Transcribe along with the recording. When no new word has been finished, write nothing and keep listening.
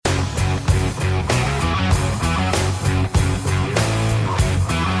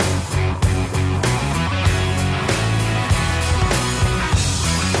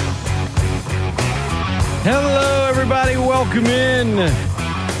Welcome in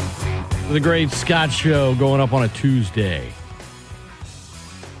to the Great Scott Show going up on a Tuesday.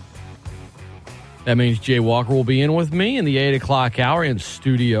 That means Jay Walker will be in with me in the 8 o'clock hour in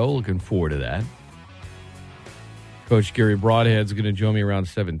studio. Looking forward to that. Coach Gary Broadhead's going to join me around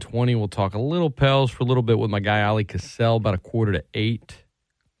 7:20. We'll talk a little Pels for a little bit with my guy Ali Cassell about 7:45.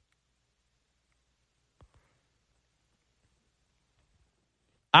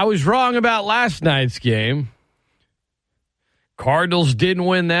 I was wrong about last night's game. Cardinals didn't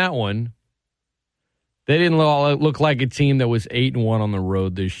win that one. They didn't look like a team that was 8-1 on the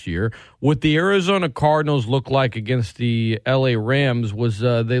road this year. What the Arizona Cardinals looked like against the LA Rams was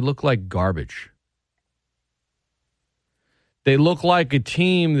they looked like garbage. They look like a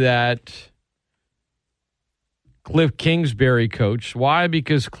team that Cliff Kingsbury coached. Why?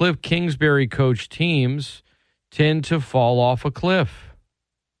 Because Cliff Kingsbury coached teams tend to fall off a cliff.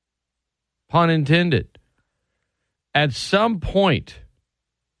 Pun intended. At some point,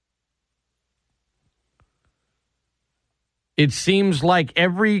 it seems like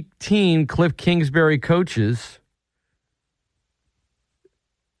every team Cliff Kingsbury coaches,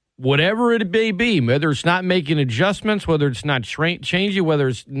 whatever it may be, whether it's not making adjustments, whether it's not changing, whether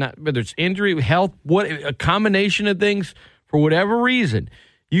it's injury, health, a combination of things, for whatever reason,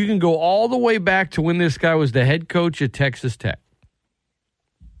 you can go all the way back to when this guy was the head coach at Texas Tech.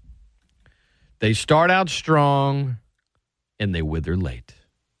 They start out strong, and they wither late.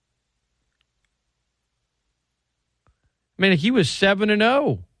 I mean, he was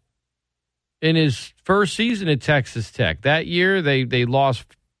 7-0 in his first season at Texas Tech. That year, they lost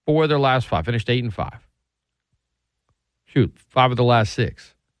 4 of their last 5, finished 8-5. Shoot, 5 of the last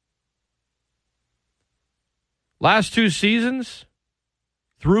 6. Last 2 seasons,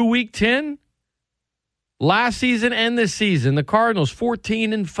 through week 10, last season and this season, the Cardinals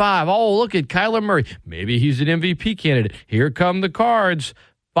 14-5. Oh, look at Kyler Murray. Maybe he's an MVP candidate. Here come the Cards,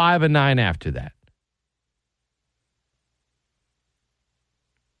 5-9 after that.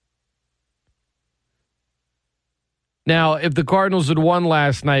 Now, if the Cardinals had won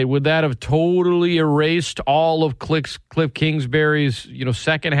last night, would that have totally erased all of Cliff Kingsbury's,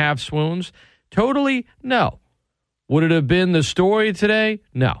 second half swoons? Totally? No. Would it have been the story today?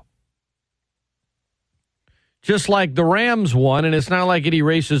 No. Just like the Rams won, and it's not like it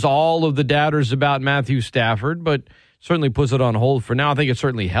erases all of the doubters about Matthew Stafford, but certainly puts it on hold for now. I think it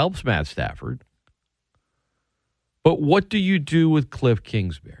certainly helps Matt Stafford. But what do you do with Cliff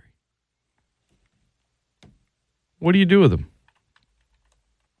Kingsbury? What do you do with him?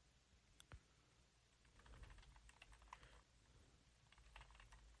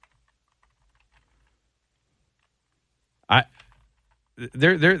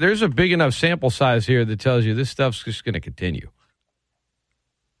 There's a big enough sample size here that tells you this stuff's just going to continue.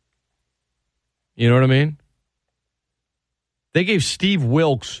 You know what I mean? They gave Steve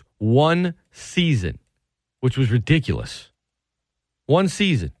Wilks 1 season, which was ridiculous. 1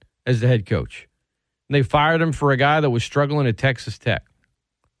 season as the head coach. And they fired him for a guy that was struggling at Texas Tech.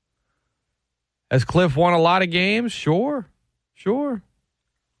 Has Cliff won a lot of games? Sure.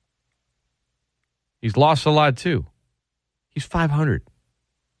 He's lost a lot too. He's 500.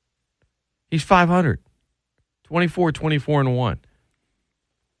 He's 500. 24-1.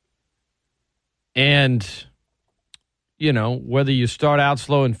 And, whether you start out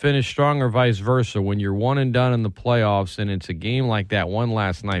slow and finish strong or vice versa, when you're one and done in the playoffs and it's a game like that one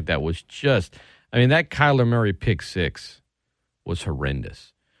last night that was just, that Kyler Murray pick 6 was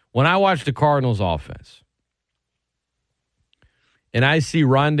horrendous. When I watch the Cardinals offense and I see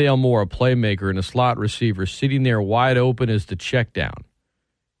Rondale Moore, a playmaker and a slot receiver, sitting there wide open as the check down,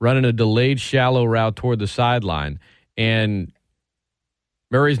 running a delayed shallow route toward the sideline, and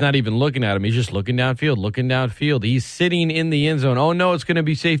Murray's not even looking at him. He's just looking downfield. He's sitting in the end zone. Oh, no, it's going to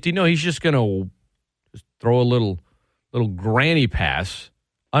be safety. No, he's just going to throw a little granny pass,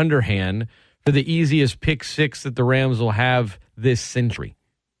 underhand, for the easiest pick 6 that the Rams will have this century.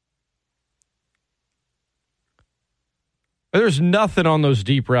 There's nothing on those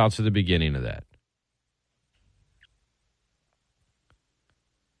deep routes at the beginning of that.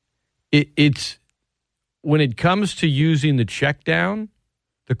 It's when it comes to using the check down,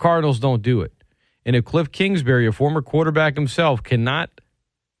 the Cardinals don't do it. And if Cliff Kingsbury, a former quarterback himself, cannot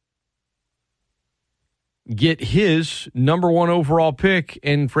get his number 1 overall pick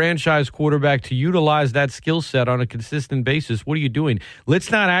and franchise quarterback to utilize that skill set on a consistent basis, what are you doing?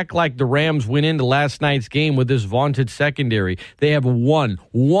 Let's not act like the Rams went into last night's game with this vaunted secondary. They have one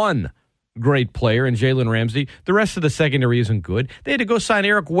great player in Jalen Ramsey. The rest of the secondary isn't good. They had to go sign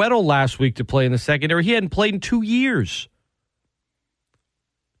Eric Weddle last week to play in the secondary. He hadn't played in 2 years.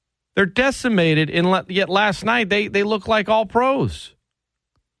 They're decimated, and yet last night they look like all pros.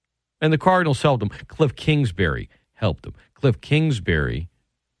 And the Cardinals helped them. Cliff Kingsbury helped them. Cliff Kingsbury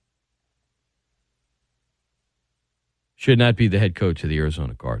should not be the head coach of the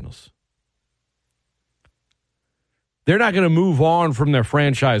Arizona Cardinals. They're not going to move on from their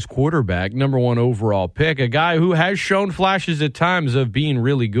franchise quarterback, number 1 overall pick, a guy who has shown flashes at times of being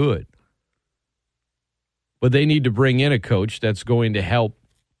really good. But they need to bring in a coach that's going to help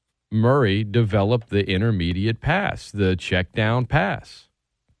Murray develop the intermediate pass, the check down pass.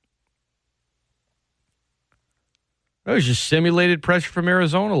 It was just simulated pressure from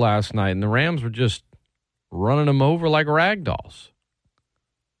Arizona last night, and the Rams were just running them over like rag dolls.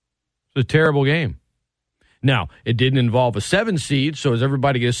 It's a terrible game. Now, it didn't involve a 7 seed, so is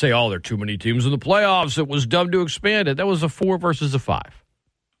everybody going to say, oh, there are too many teams in the playoffs, it was dumb to expand it? That was a 4 versus a 5.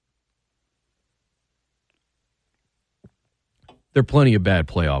 There are plenty of bad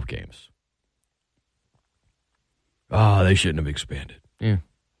playoff games. Oh, they shouldn't have expanded. Yeah.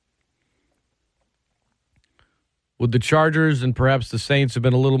 Would the Chargers and perhaps the Saints have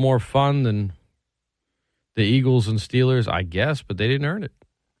been a little more fun than the Eagles and Steelers? I guess, but they didn't earn it.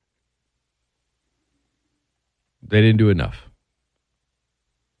 They didn't do enough.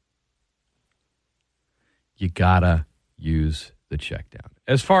 You gotta use the check down.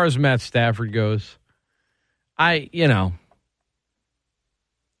 As far as Matt Stafford goes, time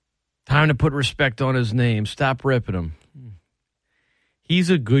to put respect on his name. Stop ripping him. He's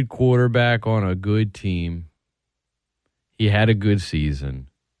a good quarterback on a good team. He had a good season.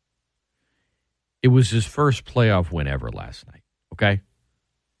 It was his first playoff win ever last night, okay?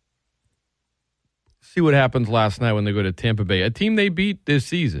 See what happens last night when they go to Tampa Bay, a team they beat this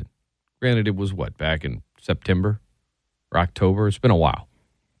season. Granted, it was back in September or October? It's been a while.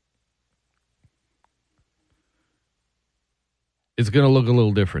 It's going to look a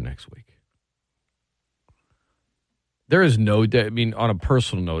little different next week. There is on a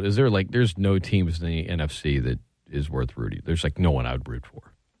personal note, there's no teams in the NFC that is worth rooting. There's no one I would root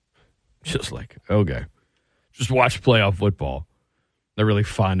for. Just okay. Just watch playoff football. Not really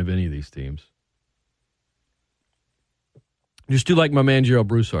fond of any of these teams. Just do like my man Gerald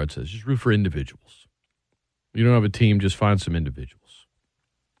Broussard says. Just root for individuals. You don't have a team, just find some individuals.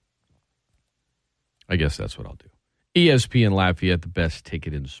 I guess that's what I'll do. ESPN Lafayette, the best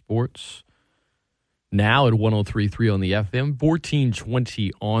ticket in sports. Now at 103.3 on the FM,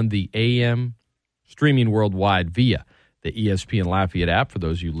 1420 on the AM. Streaming worldwide via the ESPN Lafayette app. For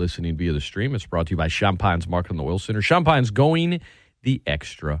those of you listening via the stream, it's brought to you by Champagne's Market and Oil Center. Champagne's going the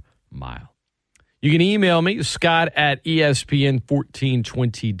extra mile. You can email me, Scott at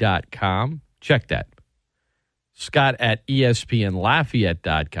ESPN1420.com. Check that. Scott at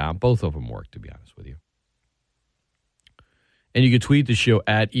ESPNLafayette.com. Both of them work, to be honest with you. And you can tweet the show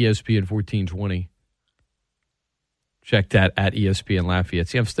at ESPN1420. Check that at ESPN Lafayette.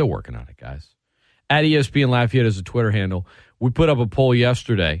 See, I'm still working on it, guys. At ESPN Lafayette is a Twitter handle. We put up a poll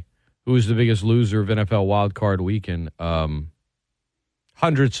yesterday. Who is the biggest loser of NFL wildcard weekend?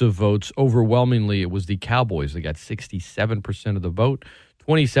 Hundreds of votes. Overwhelmingly, it was the Cowboys. They got 67% of the vote.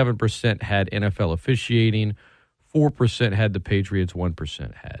 27% had NFL officiating. 4% had the Patriots.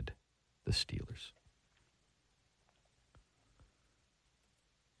 1% had the Steelers.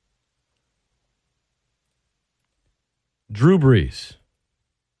 Drew Brees.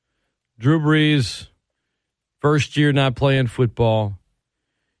 Drew Brees, first year not playing football.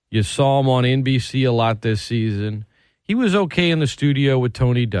 You saw him on NBC a lot this season. He was okay in the studio with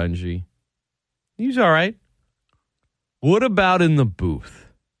Tony Dungy. He was all right. What about in the booth?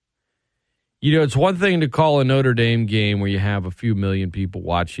 It's one thing to call a Notre Dame game where you have a few million people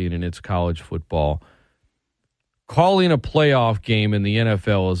watching and it's college football. Calling a playoff game in the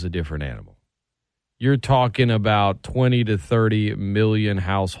NFL is a different animal. You're talking about 20 to 30 million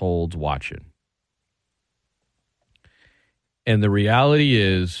households watching. And the reality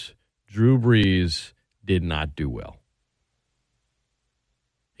is, Drew Brees did not do well.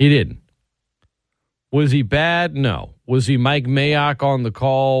 He didn't. Was he bad? No. Was he Mike Mayock on the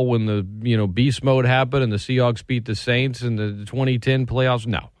call when the beast mode happened and the Seahawks beat the Saints in the 2010 playoffs?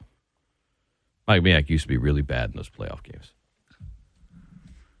 No. Mike Mayock used to be really bad in those playoff games.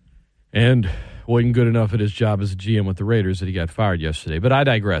 And wasn't good enough at his job as a GM with the Raiders that he got fired yesterday. But I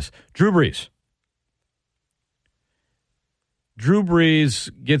digress. Drew Brees. Drew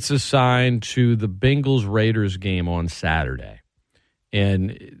Brees gets assigned to the Bengals-Raiders game on Saturday.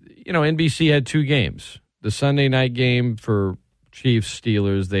 And, NBC had 2 games. The Sunday night game for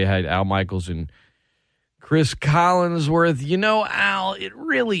Chiefs-Steelers, they had Al Michaels and Chris Collinsworth, Al, it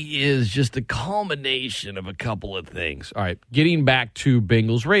really is just a culmination of a couple of things. All right, getting back to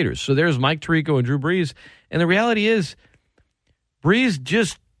Bengals Raiders. So there's Mike Tirico and Drew Brees. And the reality is, Brees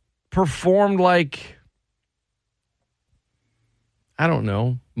just performed like, I don't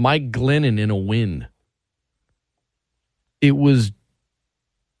know, Mike Glennon in a win. There was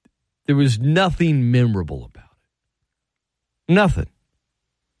nothing memorable about it. Nothing.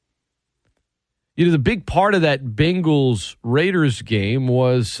 The big part of that Bengals-Raiders game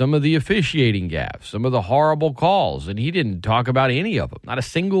was some of the officiating gaffes, some of the horrible calls, and he didn't talk about any of them, not a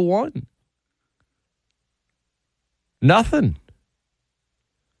single one. Nothing.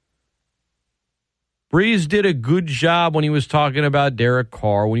 Brees did a good job when he was talking about Derek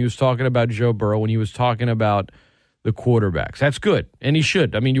Carr, when he was talking about Joe Burrow, when he was talking about the quarterbacks. That's good, and he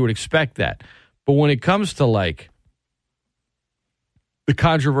should. I mean, you would expect that. But when it comes to, like, the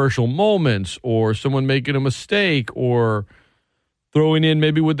controversial moments or someone making a mistake or throwing in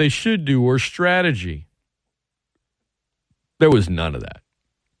maybe what they should do or strategy, there was none of that.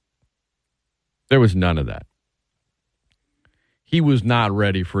 There was none of that. He was not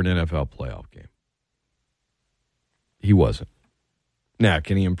ready for an NFL playoff game. He wasn't. Now,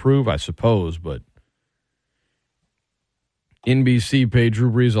 can he improve? I suppose, but NBC paid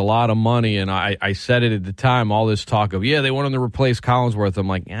Drew Brees a lot of money, and I said it at the time, all this talk of, they want him to replace Collinsworth. I'm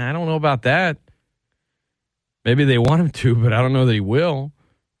like, I don't know about that. Maybe they want him to, but I don't know that he will.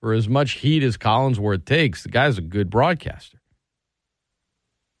 For as much heat as Collinsworth takes, the guy's a good broadcaster.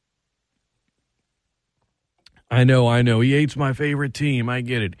 I know. He hates my favorite team. I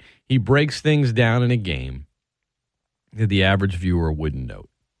get it. He breaks things down in a game that the average viewer wouldn't note.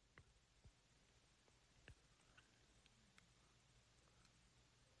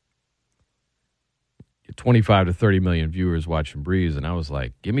 Get 25 to 30 million viewers watching Brees, and I was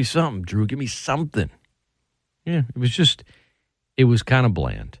like, give me something, Drew. Give me something. Yeah, it was kind of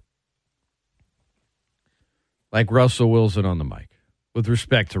bland. Like Russell Wilson on the mic. With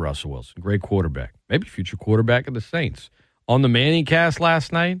respect to Russell Wilson, great quarterback. Maybe future quarterback of the Saints. On the Manning cast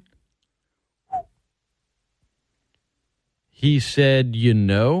last night, he said,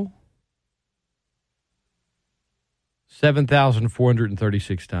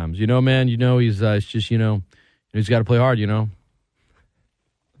 7,436 times. Man, he's it's just, he's got to play hard, He's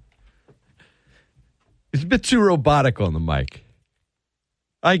a bit too robotic on the mic.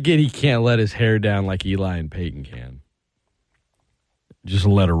 I get he can't let his hair down like Eli and Peyton can. Just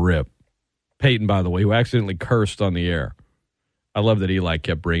let her rip. Peyton, by the way, who accidentally cursed on the air. I love that Eli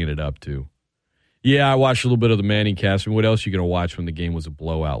kept bringing it up, too. Yeah, I watched a little bit of the Manning cast. What else are you going to watch when the game was a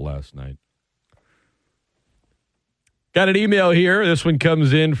blowout last night? Got an email here. This one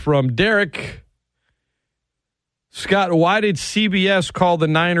comes in from Derek. Scott, why did CBS call the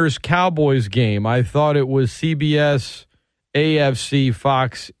Niners-Cowboys game? I thought it was CBS, AFC,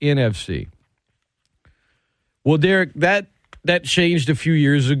 Fox, NFC. Well, Derek, that changed a few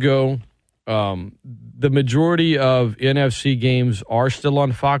years ago. The majority of NFC games are still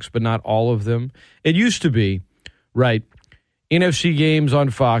on Fox, but not all of them. It used to be, right, NFC games on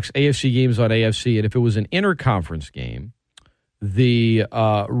Fox, AFC games on AFC, and if it was an interconference game, the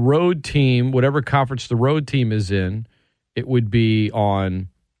road team, whatever conference the road team is in, it would be on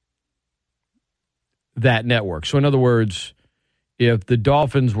that network. So in other words, if the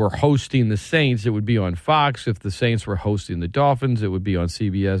Dolphins were hosting the Saints, it would be on Fox. If the Saints were hosting the Dolphins, it would be on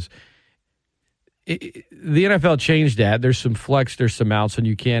CBS. The NFL changed that. There's some flex, there's some outs, and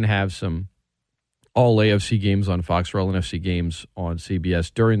you can have some all AFC games on Fox or all NFC games on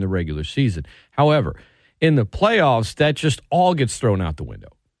CBS during the regular season. However, in the playoffs, that just all gets thrown out the window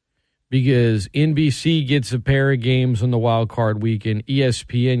because NBC gets a pair of games on the wild card weekend,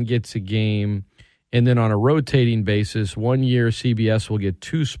 ESPN gets a game, and then on a rotating basis, 1 year CBS will get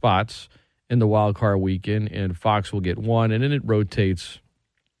 2 spots in the wild card weekend, and Fox will get 1, and then it rotates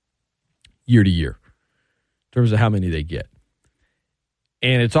year to year in terms of how many they get.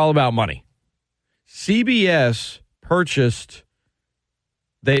 And it's all about money. CBS purchased,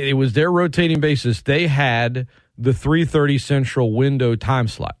 it was their rotating basis. They had the 3:30 Central window time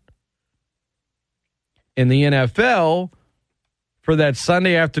slot. And the NFL, for that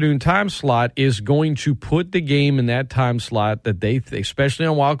Sunday afternoon time slot, is going to put the game in that time slot that they, especially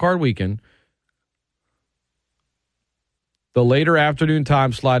on Wild Card Weekend, the later afternoon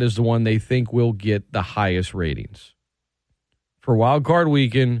time slot is the one they think will get the highest ratings. For Wild Card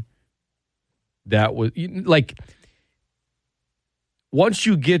Weekend, that was like, once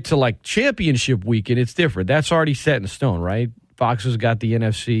you get to like championship weekend, it's different. That's already set in stone, right? Fox has got the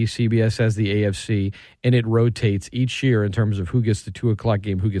NFC, CBS has the AFC, and it rotates each year in terms of who gets the 2 o'clock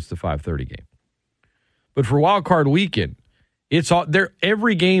game, who gets the 5:30 game. But for Wild Card Weekend, it's all there.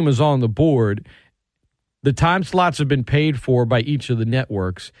 Every game is on the board. The time slots have been paid for by each of the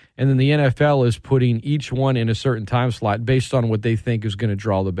networks, and then the NFL is putting each one in a certain time slot based on what they think is going to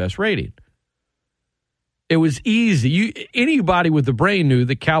draw the best rating. It was easy. Anybody with the brain knew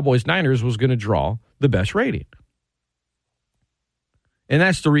that Cowboys-Niners was going to draw the best rating. And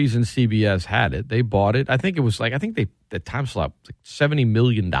that's the reason CBS had it. They bought it. I think the time slot was like $70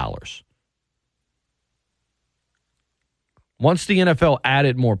 million. Once the NFL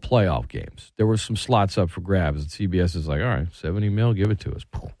added more playoff games, there were some slots up for grabs. And CBS is like, all right, $70 million, give it to us.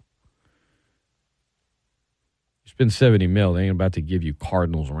 You spend $70 million, they ain't about to give you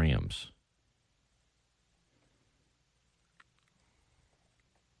Cardinals-Rams.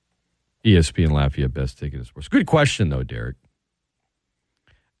 ESPN Lafayette, best ticket in sports. Good question, though, Derek.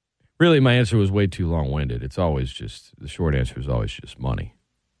 Really, my answer was way too long-winded. It's always just, the short answer is always just money.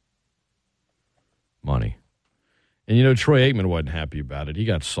 Money. And, Troy Aikman wasn't happy about it. He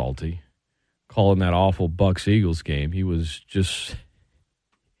got salty, calling that awful Bucs-Eagles game. He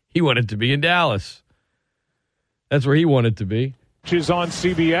wanted to be in Dallas. That's where he wanted to be. Which is on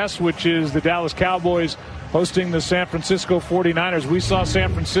CBS, which is the Dallas Cowboys hosting the San Francisco 49ers. We saw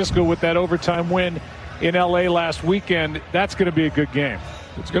San Francisco with that overtime win in L.A. last weekend. That's going to be a good game.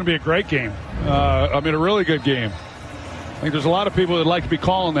 It's going to be a great game. A really good game. I think there's a lot of people that like to be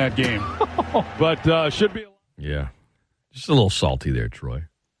calling that game. But should be. Yeah. Just a little salty there, Troy.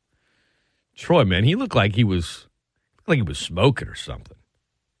 Troy, man, he looked like he was smoking or something.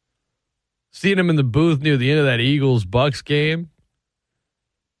 Seeing him in the booth near the end of that Eagles-Bucs game,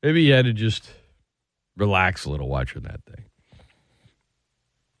 maybe he had to just relax a little watching that thing.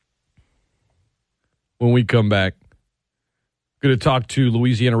 When we come back, going to talk to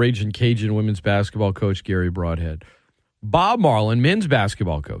Louisiana Ragin' Cajun women's basketball coach Gary Broadhead. Bob Marlin, men's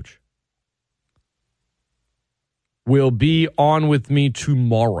basketball coach, will be on with me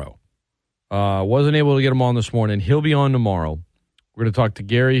tomorrow. Wasn't able to get him on this morning. He'll be on tomorrow. We're going to talk to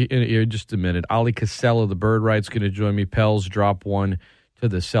Gary in just a minute. Ali Casella, the Bird Right's going to join me. Pels dropped one to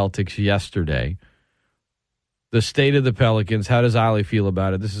the Celtics yesterday. The state of the Pelicans, how does Ali feel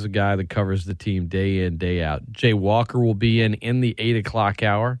about it? This is a guy that covers the team day in, day out. Jay Walker will be in the 8 o'clock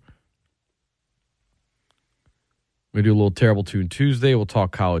hour. We're going to do a little Terrible Tune Tuesday. We'll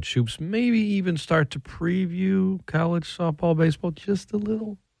talk college hoops, maybe even start to preview college softball, baseball, just a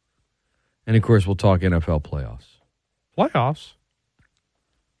little. And, of course, we'll talk NFL playoffs. Playoffs?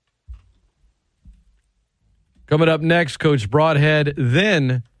 Coming up next, Coach Broadhead.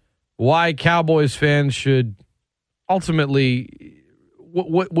 Then, why Cowboys fans should ultimately,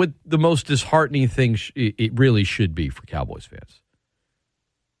 what the most disheartening thing it really should be for Cowboys fans.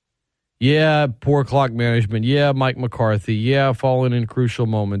 Yeah, poor clock management. Yeah, Mike McCarthy. Yeah, falling in crucial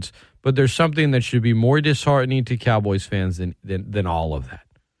moments. But there's something that should be more disheartening to Cowboys fans than all of that.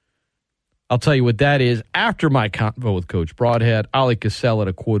 I'll tell you what that is after my convo with Coach Broadhead. Ali Casella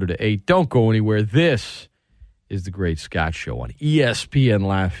at 7:45. Don't go anywhere. This is the Great Scott Show on ESPN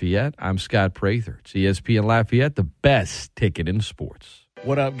Lafayette. I'm Scott Prather. It's ESPN Lafayette, the best ticket in sports.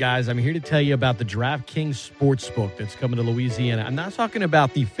 What up, guys? I'm here to tell you about the DraftKings Sportsbook that's coming to Louisiana. I'm not talking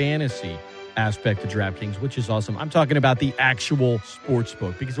about the fantasy aspect of DraftKings, which is awesome. I'm talking about the actual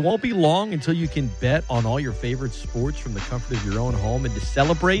sportsbook, because it won't be long until you can bet on all your favorite sports from the comfort of your own home. And to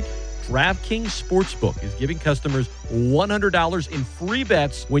celebrate, DraftKings Sportsbook is giving customers $100 in free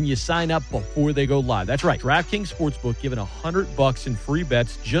bets when you sign up before they go live. That's right. DraftKings Sportsbook giving $100 in free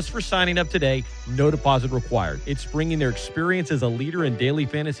bets just for signing up today. No deposit required. It's bringing their experience as a leader in daily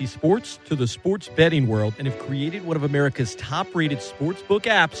fantasy sports to the sports betting world and have created one of America's top-rated sportsbook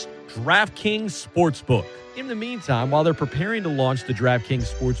apps, DraftKings Sportsbook. In the meantime, while they're preparing to launch the DraftKings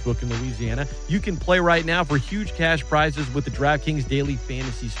Sportsbook in Louisiana, you can play right now for huge cash prizes with the DraftKings Daily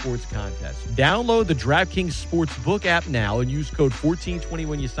Fantasy Sports Contest. Download the DraftKings Sportsbook app now and use code 1420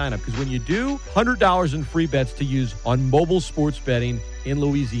 when you sign up, because when you do, $100 in free bets to use on mobile sports betting in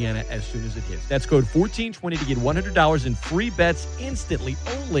Louisiana as soon as it hits. That's code 1420 to get $100 in free bets instantly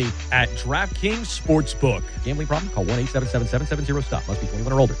only at DraftKings Sportsbook. Gambling problem? Call 1-877-770-STOP. Must be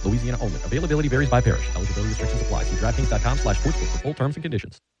 21 or older. Louisiana only. Availability varies by parish. Eligibility restrictions apply. See DraftKings.com/sportsbook for full terms and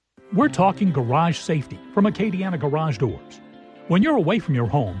conditions. We're talking garage safety from Acadiana Garage Doors. When you're away from your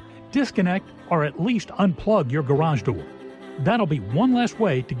home, disconnect or at least unplug your garage door. That'll be one less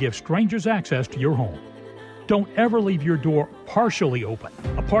way to give strangers access to your home. Don't ever leave your door partially open.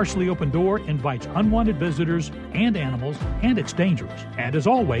 A partially open door invites unwanted visitors and animals, and it's dangerous. And as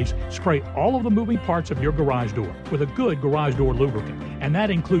always, spray all of the moving parts of your garage door with a good garage door lubricant, and that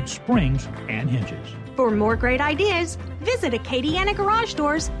includes springs and hinges. For more great ideas, visit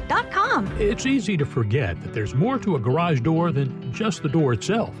AcadianaGarageDoors.com. It's easy to forget that there's more to a garage door than just the door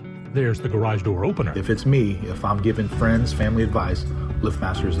itself. There's the garage door opener. If it's me, if I'm giving friends, family advice,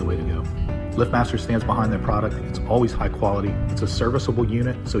 LiftMaster is the way to go. LiftMaster stands behind their product. It's always high quality. It's a serviceable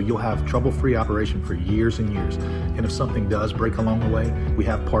unit, so you'll have trouble-free operation for years and years. And if something does break along the way, we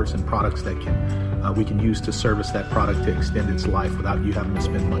have parts and products that we can use to service that product to extend its life without you having to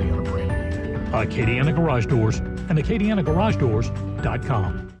spend money on a brand new unit. Acadiana Garage Doors and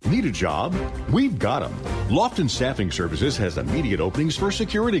AcadianaGarageDoors.com. Need a job? We've got them. Lofton Staffing Services has immediate openings for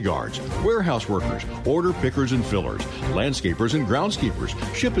security guards, warehouse workers, order pickers and fillers, landscapers and groundskeepers,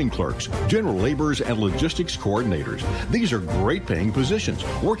 shipping clerks, general laborers, and logistics coordinators. These are great paying positions,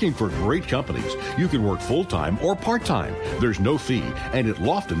 working for great companies. You can work full-time or part-time. There's no fee, and at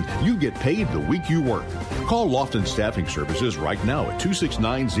Lofton, you get paid the week you work. Call Lofton Staffing Services right now at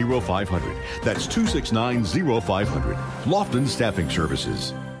 269-0500. That's 269-0500. Lofton Staffing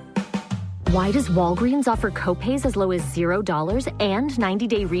Services. Why does Walgreens offer copays as low as $0 and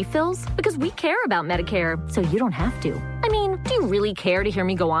 90-day refills? Because we care about Medicare, so you don't have to. I mean, do you really care to hear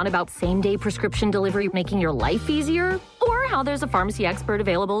me go on about same-day prescription delivery making your life easier? Or how there's a pharmacy expert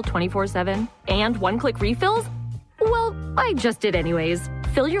available 24/7 and one-click refills? Well, I just did anyways.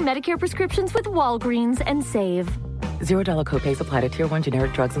 Fill your Medicare prescriptions with Walgreens and save. $0 copays apply to Tier 1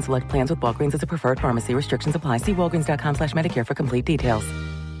 generic drugs and select plans with Walgreens as a preferred pharmacy. Restrictions apply. See walgreens.com/Medicare for complete details.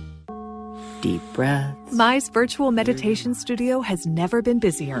 Deep breaths. Mai's virtual meditation studio has never been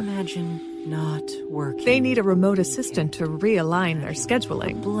busier. Imagine not working. They need a remote assistant to realign their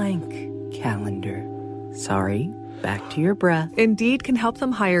scheduling. Blank calendar. Sorry, back to your breath. Indeed can help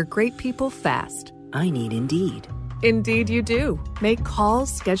them hire great people fast. I need Indeed. Indeed you do. Make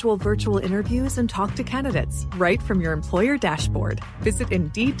calls, schedule virtual interviews, and talk to candidates right from your employer dashboard. Visit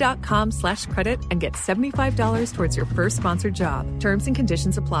Indeed.com/credit and get $75 towards your first sponsored job. Terms and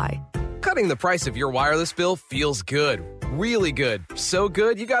conditions apply. Cutting the price of your wireless bill feels good. Really good. So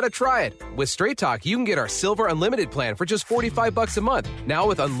good, you gotta try it. With Straight Talk, you can get our Silver Unlimited plan for just $45 a month. Now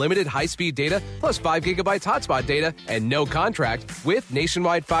with unlimited high-speed data, plus 5 gigabytes hotspot data, and no contract, with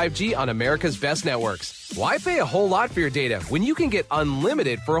nationwide 5G on America's best networks. Why pay a whole lot for your data when you can get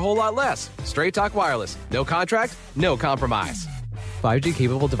unlimited for a whole lot less? Straight Talk Wireless. No contract, no compromise. 5G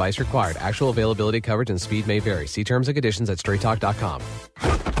capable device required. Actual availability, coverage, and speed may vary. See terms and conditions at straighttalk.com.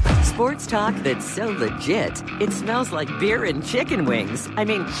 Sports talk that's so legit, it smells like beer and chicken wings. I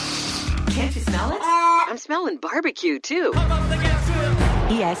mean, can't you smell it? I'm smelling barbecue, too.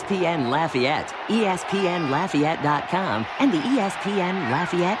 ESPN Lafayette, ESPNLafayette.com, and the ESPN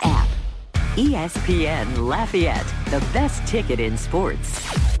Lafayette app. ESPN Lafayette, the best ticket in sports.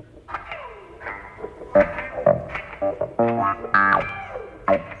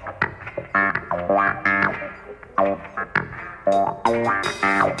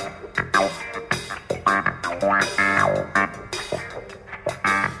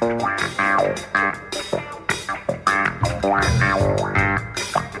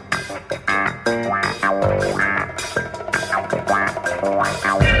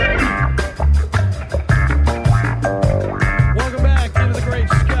 Welcome back into the Great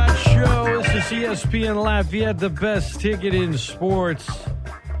Scott Show. This is ESPN Lafayette, the best ticket in sports.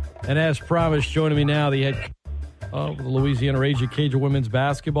 And as promised, joining me now, the head of the Louisiana Raging Cajun women's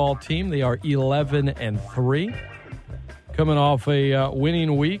basketball team. They are 11-3. Coming off a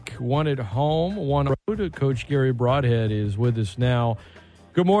winning week, one at home, one on the road. Coach Gary Broadhead is with us now.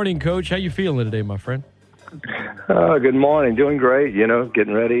 Good morning, Coach. How you feeling today, my friend? Good morning. Doing great,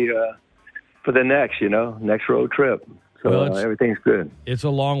 getting ready for the next road trip. So everything's good. It's a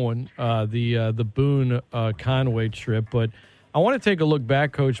long one, the Boone-Conway trip. But I want to take a look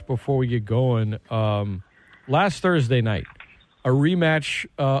back, Coach, before we get going. Last Thursday night, a rematch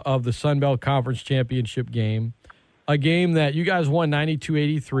of the Sun Belt Conference Championship game, a game that you guys won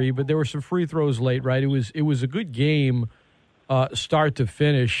 92-83, but there were some free throws late, right? It was a good game start to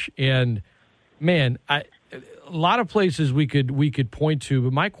finish. And, man, a lot of places we could point to,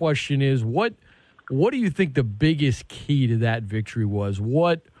 but my question is, what do you think the biggest key to that victory was?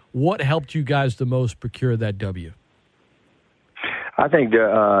 What helped you guys the most procure that W? I think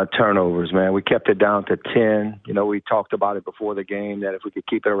the turnovers, man. We kept it down to 10. We talked about it before the game that if we could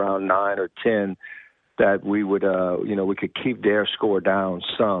keep it around 9 or 10, that we would, we could keep their score down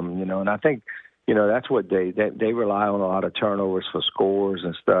some, And I think, that's what they rely on, a lot of turnovers for scores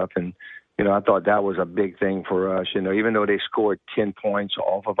and stuff. And, I thought that was a big thing for us. Even though they scored 10 points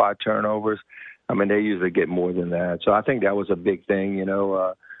off of our turnovers, I mean, they usually get more than that. So I think that was a big thing, and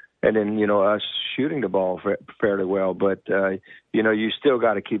then, us shooting the ball fairly well. But, you still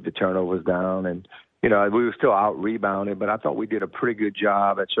got to keep the turnovers down. And, we were still out rebounding, but I thought we did a pretty good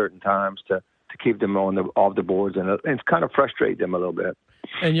job at certain times to keep them off the boards and kind of frustrate them a little bit.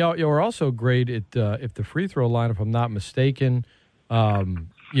 And y'all were also great at if the free throw line, if I'm not mistaken.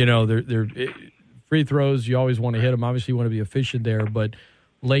 They're free throws. You always want to hit them. Obviously, you want to be efficient there, but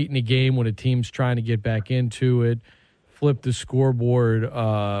late in the game when a team's trying to get back into it, flip the scoreboard.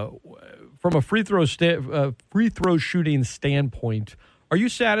 From a free throw shooting standpoint, are you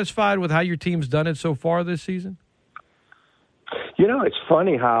satisfied with how your team's done it so far this season? It's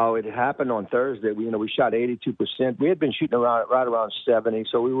funny how it happened on Thursday. We shot 82%. We had been shooting right around 70,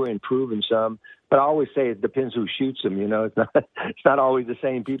 so we were improving some. But I always say it depends who shoots them. It's not always the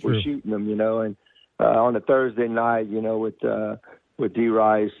same people shooting them. And on a Thursday night, with D.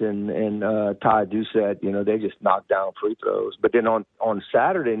 Rice and Ty Doucette, they just knocked down free throws. But then on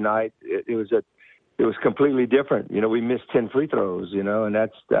Saturday night, it was completely different. We missed 10 free throws, and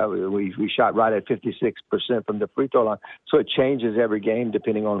we shot right at 56% from the free throw line. So it changes every game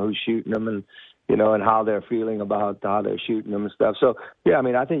depending on who's shooting them and how they're feeling about how they're shooting them and stuff. So,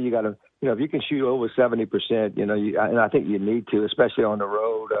 I think you got to, if you can shoot over 70%, and I think you need to, especially on the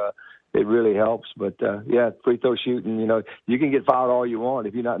road, it really helps. But, free throw shooting, you can get fouled all you want.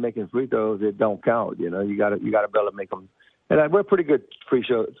 If you're not making free throws, it don't count. You got to be able to make them. And we're a pretty good free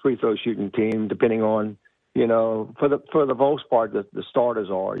throw shooting team, depending on, for the most part, the starters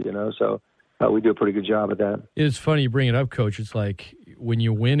are, so we do a pretty good job at that. It's funny you bring it up, Coach. It's like when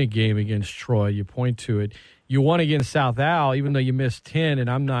you win a game against Troy, you point to it. You won against South Al, even though you missed 10, and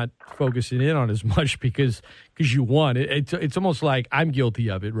I'm not focusing in on as much because you won. It's almost like I'm guilty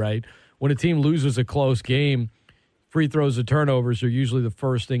of it, right? When a team loses a close game, free throws and turnovers are usually the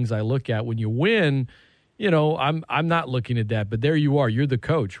first things I look at. When you win, I'm not looking at that, but there you are. You're the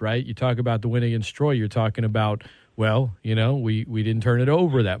coach, right? You talk about the win against Troy. You're talking about, we didn't turn it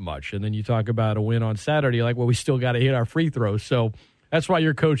over that much. And then you talk about a win on Saturday. You're like, well, we still got to hit our free throws. So that's why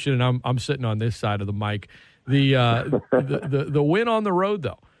you're coaching, and I'm sitting on this side of the mic. The win on the road,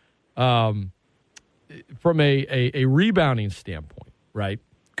 though, from a rebounding standpoint, right?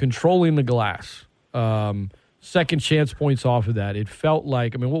 Controlling the glass. Second chance points off of that. It felt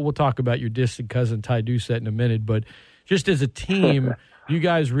like, we'll talk about your distant cousin Ty Doucette in a minute, but just as a team, you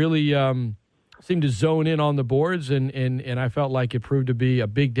guys really seemed to zone in on the boards, and I felt like it proved to be a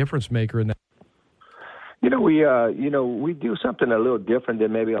big difference maker in that. We do something a little different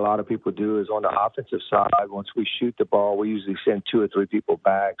than maybe a lot of people do is on the offensive side. Once we shoot the ball, we usually send 2 or 3 people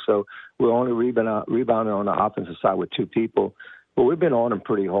back. So we're only rebounding on the offensive side with 2 people. But we've been on them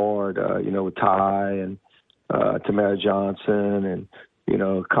pretty hard, with Ty and Tamara Johnson and,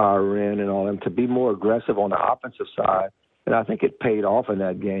 Kara Wren and all them to be more aggressive on the offensive side. And I think it paid off in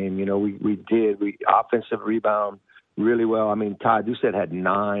that game. We offensive rebound really well. Ty Doucette had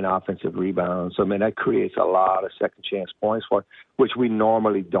 9 offensive rebounds. So, that creates a lot of second chance points for which we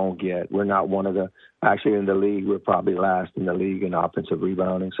normally don't get. We're not one of actually in the league, we're probably last in the league in offensive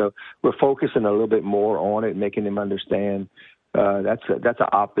rebounding. So we're focusing a little bit more on it, making them understand that's an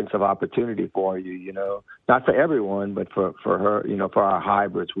offensive opportunity for you, not for everyone, but for her, for our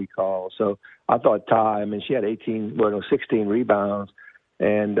hybrids we call. So I thought Ty, she had 16 rebounds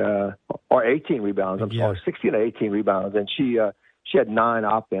and or 18 rebounds. I'm sorry, 16 or 18 rebounds, and she had 9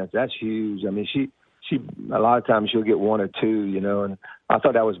 offense. That's huge. She a lot of times she'll get 1 or 2, and I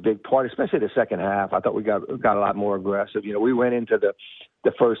thought that was a big part, especially the second half. I thought we got a lot more aggressive. We went into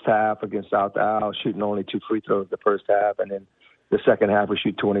the first half against South Al shooting only 2 free throws the first half, and then the second half we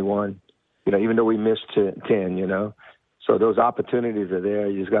shoot 21. Even though we missed 10, So those opportunities are there.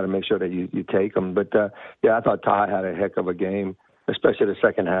 You just got to make sure that you take them. But I thought Ty had a heck of a game, especially the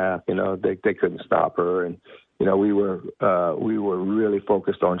second half. They couldn't stop her, and we were really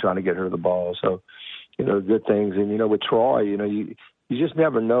focused on trying to get her the ball. So good things. And with Troy, you just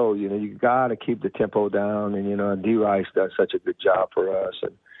never know. You got to keep the tempo down, and D. Rice does such a good job for us,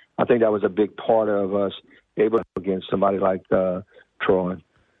 and I think that was a big part of us able to against somebody like Troy.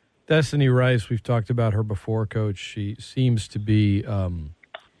 Destiny Rice, we've talked about her before, Coach. She seems to be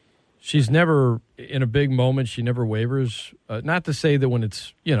she's never, in a big moment, she never wavers. Not to say that when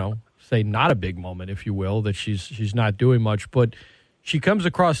it's, say not a big moment, if you will, that she's not doing much, but she comes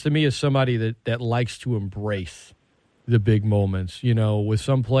across to me as somebody that likes to embrace the big moments. With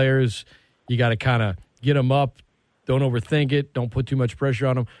some players, you got to kind of get them up, don't overthink it, don't put too much pressure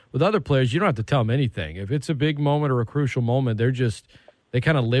on them. With other players, you don't have to tell them anything. If it's a big moment or a crucial moment, they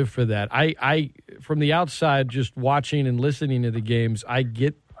kind of live for that. I from the outside, just watching and listening to the games, I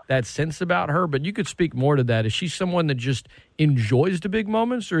get that sense about her, but you could speak more to that. Is she someone that just enjoys the big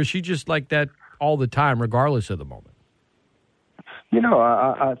moments, or is she just like that all the time, regardless of the moment?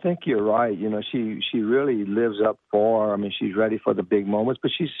 I think you're right. She really lives up for. I mean, she's ready for the big moments,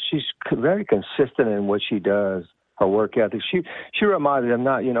 but she's very consistent in what she does. Her work ethic. She reminds me. I'm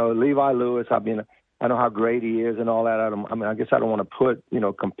not. Levi Lewis. I know how great he is and all that. I guess I don't want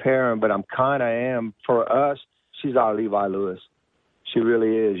to compare him, but I'm kind of am. For us, she's our Levi Lewis. She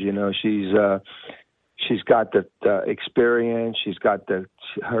really is. She's got the experience. She's got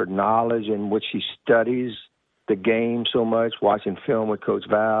her knowledge and what she studies the game so much, watching film with Coach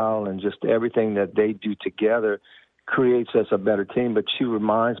Val, and just everything that they do together creates us a better team. But she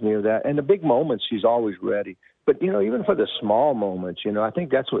reminds me of that. And the big moments, she's always ready. But, even for the small moments, I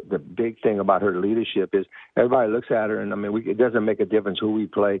think that's what the big thing about her leadership is. Everybody looks at her, and, it doesn't make a difference who we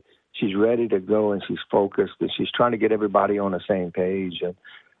play. She's ready to go, and she's focused, and she's trying to get everybody on the same page. And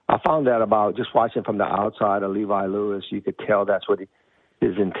I found that about just watching from the outside of Levi Lewis. You could tell that's what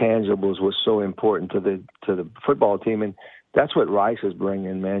his intangibles was so important to the football team, and that's what Rice is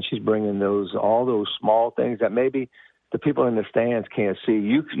bringing, man. She's bringing all those small things that maybe the people in the stands can't see.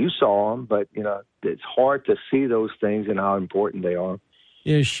 You saw them, but it's hard to see those things and how important they are.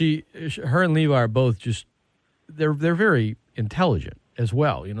 Her and Levi are both they're very intelligent as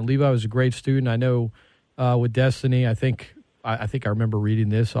well. Levi was a great student. I know with Destiny, I think I remember reading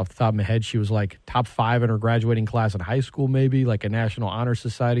this off the top of my head. She was like top 5 in her graduating class in high school, maybe like a National Honor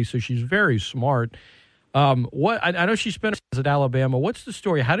Society. So she's very smart. I know she spent at Alabama. What's the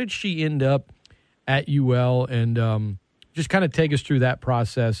story? How did she end up at UL? And just kind of take us through that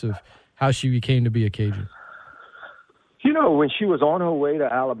process of how she became to be a Cajun. When she was on her way to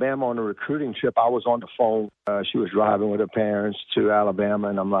Alabama on a recruiting trip, I was on the phone. She was driving with her parents to Alabama,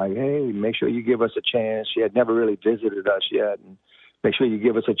 and I'm like, hey, make sure you give us a chance. She had never really visited us yet, and make sure you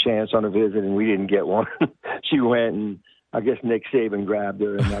give us a chance on a visit, and we didn't get one. She went, and I guess Nick Saban grabbed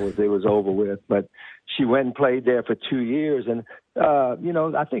her, and it was over with. But she went and played there for 2 years, and,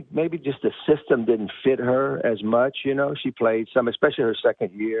 I think maybe just the system didn't fit her as much. She played some, especially her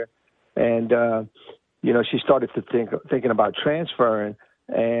second year, and she started to thinking about transferring,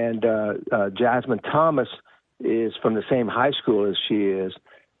 and Jasmine Thomas is from the same high school as she is,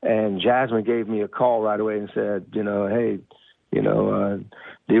 and Jasmine gave me a call right away and said, hey,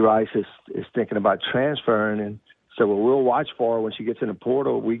 D. Rice is thinking about transferring, and so we'll watch for her when she gets in the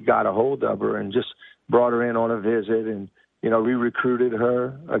portal. We got a hold of her and just brought her in on a visit, and we recruited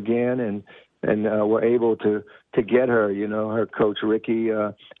her again, and were able to get her. Her coach Ricky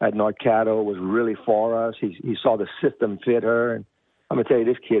at North Caddo was really for us. He saw the system fit her, and I'm gonna tell you,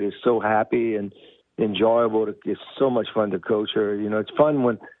 this kid is so happy and enjoyable. It's so much fun to coach her. It's fun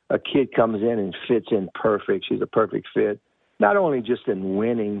when a kid comes in and fits in perfect. She's a perfect fit, not only just in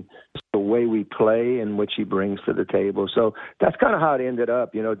winning, just the way we play and what she brings to the table. So that's kind of how it ended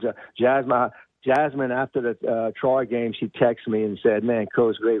up. Jasmine, after the Troy game, she texted me and said, man,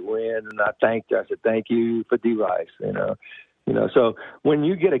 Coach, great win. And I thanked her. I said, thank you for D. Rice, So when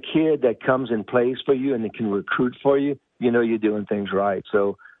you get a kid that comes and plays for you and can recruit for you, you're doing things right.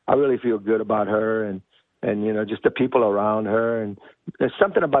 So I really feel good about her and just the people around her. And there's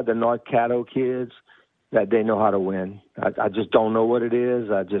something about the North Caddo kids that they know how to win. I just don't know what it is.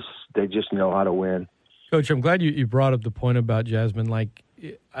 They just know how to win. Coach, I'm glad you brought up the point about Jasmine. Like,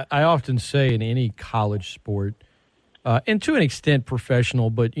 I often say in any college sport, and to an extent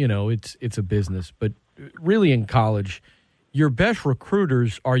professional, but, it's a business. But really in college, your best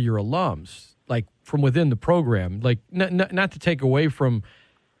recruiters are your alums, like from within the program. Like, not to take away from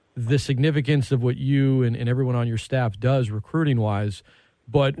the significance of what you and everyone on your staff does recruiting-wise,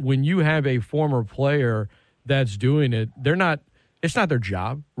 but when you have a former player that's doing it, it's not their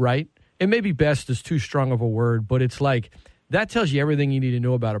job, right? And maybe best is too strong of a word, but it's like – that tells you everything you need to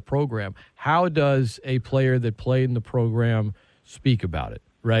know about a program. How does a player that played in the program speak about it,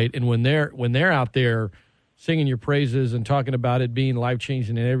 right? And when they're out there singing your praises and talking about it being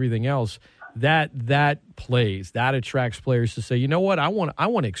life-changing and everything else, that attracts players to say, you know what, I want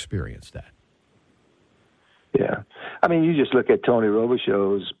to experience that. Yeah. You just look at Tony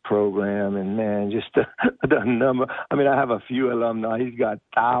Robichaux's program, and, man, just the number. I have a few alumni. He's got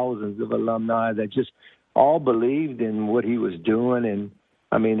thousands of alumni that just – all believed in what he was doing, and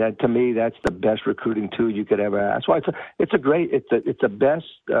that to me, that's the best recruiting tool you could ever have. That's why it's the best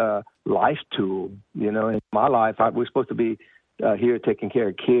life tool. In my life, we're supposed to be here taking care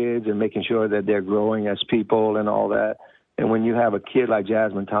of kids and making sure that they're growing as people and all that. And when you have a kid like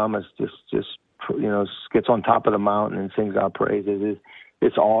Jasmine Thomas, just gets on top of the mountain and sings our praises,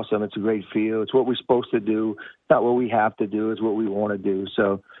 it's awesome. It's a great feel. It's what we're supposed to do, not what we have to do. It's what we want to do.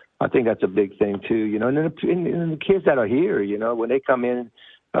 So I think that's a big thing too, and then the kids that are here, when they come in,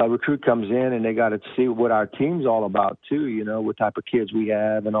 recruit comes in and they got to see what our team's all about too, you know, what type of kids we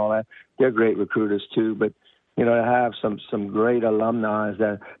have and all that. They're great recruiters too, but you know, to have some great alumni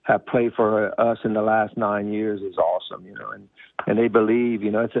that have played for us in the last 9 years is awesome, you know, and they believe,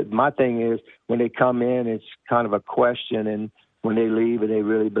 you know, my thing is when they come in, it's kind of a question, and when they leave, they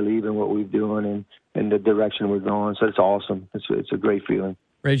really believe in what we're doing and the direction we're going. So it's awesome. It's a great feeling.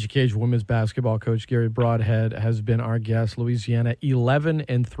 Raging Cage women's basketball coach Gary Broadhead has been our guest. Louisiana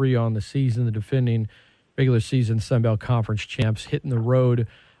 11-3 on the season, the defending regular season Sun Belt Conference champs, hitting the road.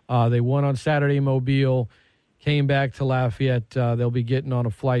 They won on Saturday in Mobile, came back to Lafayette. They'll be getting on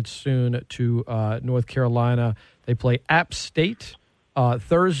a flight soon to North Carolina. They play App State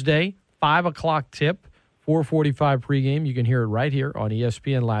Thursday, 5 o'clock tip. 4:45 pregame. You can hear it right here on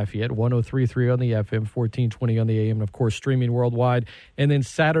ESPN Lafayette, 103.3 on the FM, 1420 on the AM, and, of course, streaming worldwide. And then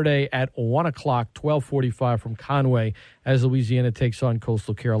Saturday at 1 o'clock, 12:45 from Conway as Louisiana takes on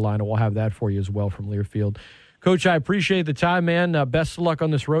Coastal Carolina. We'll have that for you as well from Learfield. Coach, I appreciate the time, man. Best of luck on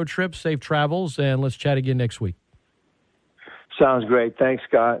this road trip. Safe travels, and let's chat again next week. Sounds great. Thanks,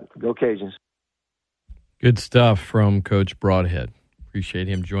 Scott. Go Cajuns. Good stuff from Coach Broadhead. Appreciate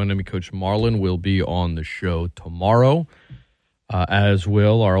him joining me. Coach Marlin will be on the show tomorrow, as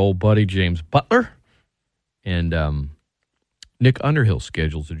will our old buddy James Butler. And Nick Underhill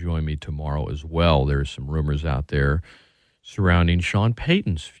scheduled to join me tomorrow as well. There's some rumors out there surrounding Sean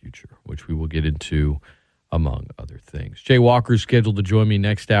Payton's future, which we will get into, among other things. Jay Walker is scheduled to join me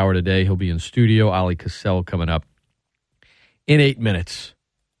next hour today. He'll be in studio. Ali Cassell coming up in 8 minutes.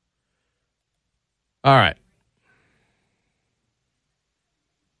 All right.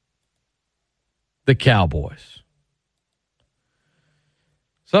 The Cowboys.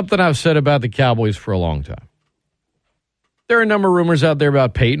 Something I've said about the Cowboys for a long time. There are a number of rumors out there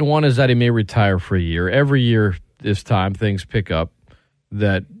about Peyton. One is that he may retire for a year. Every year this time, things pick up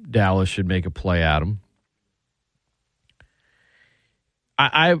that Dallas should make a play at him.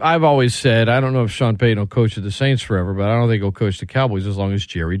 I've always said, I don't know if Sean Payton will coach the Saints forever, but I don't think he'll coach the Cowboys as long as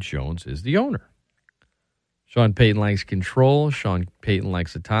Jerry Jones is the owner. Sean Payton likes control. Sean Payton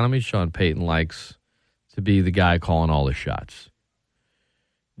likes autonomy. Sean Payton likes to be the guy calling all the shots.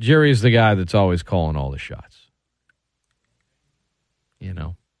 Jerry's the guy that's always calling all the shots. You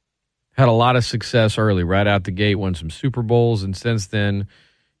know, had a lot of success early, right out the gate, won some Super Bowls, and since then,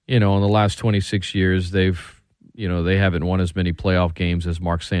 you know, in the last 26 years, they haven't won as many playoff games as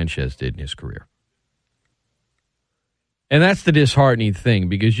Mark Sanchez did in his career. And that's the disheartening thing,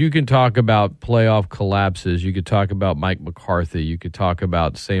 because you can talk about playoff collapses. You could talk about Mike McCarthy. You could talk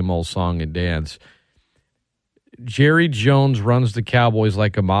about same old song and dance. Jerry Jones runs the Cowboys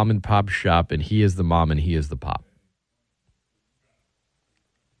like a mom and pop shop, and he is the mom and he is the pop.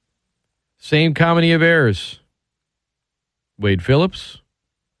 Same comedy of errors. Wade Phillips,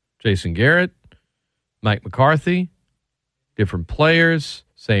 Jason Garrett, Mike McCarthy, different players,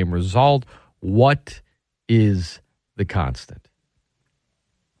 same result. What is the constant?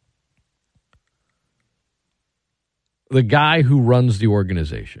 The guy who runs the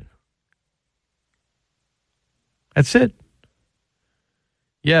organization. That's it.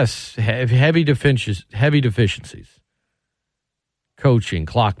 Yes, heavy deficiencies. Coaching,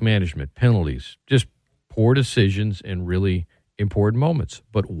 clock management, penalties, just poor decisions in really important moments.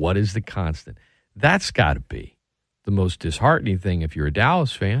 But what is the constant? That's got to be the most disheartening thing if you're a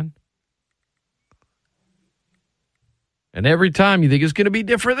Dallas fan. And every time you think it's going to be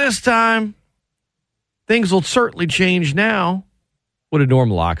different this time, things will certainly change now. What did Norm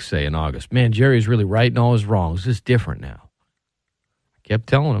Locke say in August? Man, Jerry's really righting all his wrongs. It's different now. I kept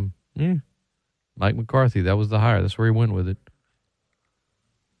telling him, Mike McCarthy, that was the hire. That's where he went with it.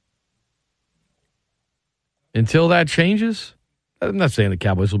 Until that changes, I'm not saying the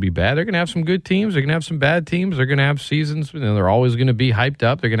Cowboys will be bad. They're going to have some good teams. They're going to have some bad teams. They're going to have seasons. They're always going to be hyped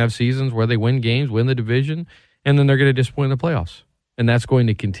up. They're going to have seasons where they win games, win the division, and then they're going to disappoint in the playoffs. And that's going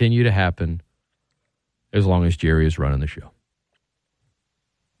to continue to happen as long as Jerry is running the show.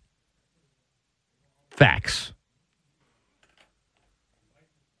 Facts.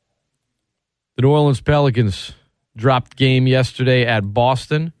 The New Orleans Pelicans dropped game yesterday at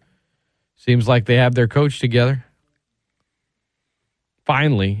Boston. Seems like they have their coach together.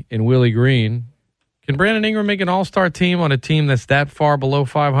 Finally, in Willie Green. Can Brandon Ingram make an all-star team on a team that's that far below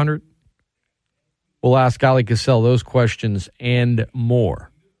 500? We'll ask Ali Cassell those questions and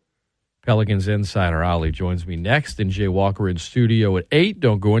more. Pelicans insider Ali joins me next, and Jay Walker in studio at 8.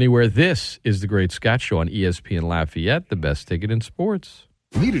 Don't go anywhere. This is The Great Scott Show on ESPN Lafayette, the best ticket in sports.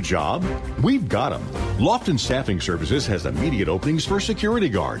 Need a job? We've got them. Lofton Staffing Services has immediate openings for security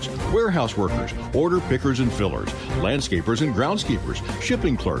guards, warehouse workers, order pickers and fillers, landscapers and groundskeepers,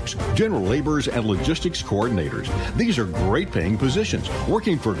 shipping clerks, general laborers, and logistics coordinators. These are great paying positions,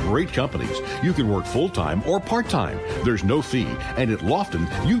 working for great companies. You can work full-time or part-time. There's no fee, and at Lofton,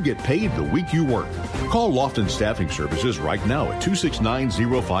 you get paid the week you work. Call Lofton Staffing Services right now at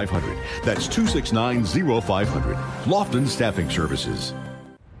 269-0500. That's 269-0500. Lofton Staffing Services.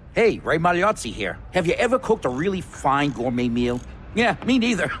 Hey, Ray Magliozzi here. Have you ever cooked a really fine gourmet meal? Yeah, me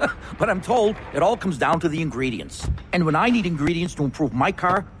neither. But I'm told it all comes down to the ingredients. And when I need ingredients to improve my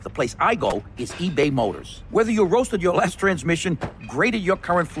car, the place I go is eBay Motors. Whether you roasted your last transmission, graded your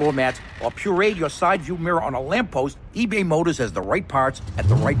current floor mats, or pureed your side view mirror on a lamppost, eBay Motors has the right parts at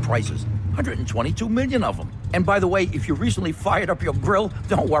the right prices. 122 million of them. And by the way, if you recently fired up your grill,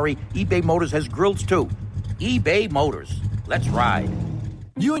 don't worry, eBay Motors has grills too. eBay Motors. Let's ride.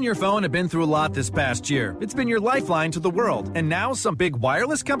 You and your phone have been through a lot this past year. It's been your lifeline to the world. And now some big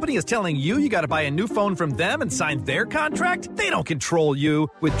wireless company is telling you got to buy a new phone from them and sign their contract? They don't control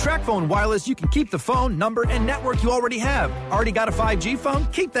you. With TracFone Wireless, you can keep the phone, number, and network you already have. Already got a 5G phone?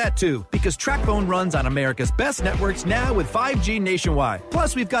 Keep that too. Because TracFone runs on America's best networks now with 5G nationwide.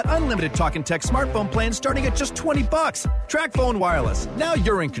 Plus, we've got unlimited talk and text smartphone plans starting at just $20. TracFone Wireless. Now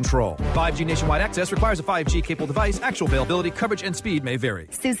you're in control. 5G nationwide access requires a 5G capable device. Actual availability, coverage, and speed may vary.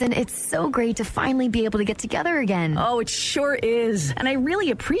 Susan, it's so great to finally be able to get together again. Oh, it sure is. And I really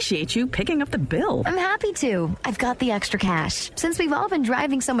appreciate you picking up the bill. I'm happy to. I've got the extra cash. Since we've all been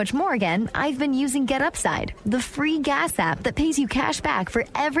driving so much more again, I've been using GetUpside, the free gas app that pays you cash back for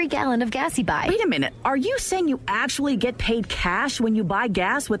every gallon of gas you buy. Wait a minute. Are you saying you actually get paid cash when you buy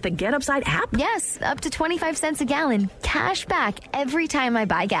gas with the GetUpside app? Yes, up to 25 cents a gallon. Cash back every time I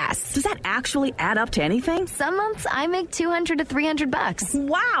buy gas. Does that actually add up to anything? Some months I make $200 to $300.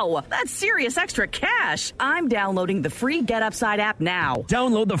 Wow, that's serious extra cash. I'm downloading the free GetUpside app now.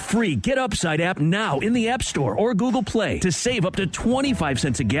 Download the free GetUpside app now in the App Store or Google Play to save up to 25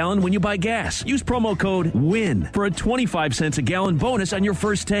 cents a gallon when you buy gas. Use promo code WIN for a 25 cents a gallon bonus on your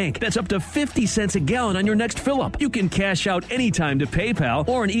first tank. That's up to 50 cents a gallon on your next fill-up. You can cash out anytime to PayPal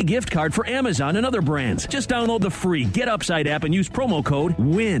or an e-gift card for Amazon and other brands. Just download the free GetUpside app and use promo code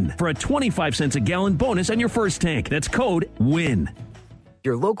WIN for a 25 cents a gallon bonus on your first tank. That's code WIN.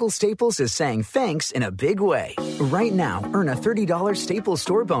 Your local Staples is saying thanks in a big way. Right now, earn a $30 Staples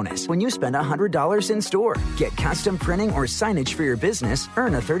store bonus when you spend $100 in store. Get custom printing or signage for your business,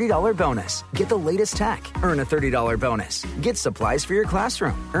 earn a $30 bonus. Get the latest tech, earn a $30 bonus. Get supplies for your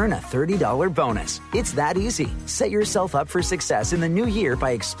classroom, earn a $30 bonus. It's that easy. Set yourself up for success in the new year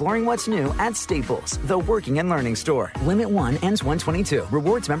by exploring what's new at Staples, the working and learning store. Limit 1 ends 1/22.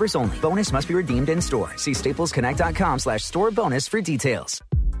 Rewards members only. Bonus must be redeemed in store. See staplesconnect.com/store bonus for details.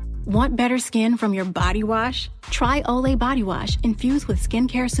 Want better skin from your body wash? Try Olay Body Wash infused with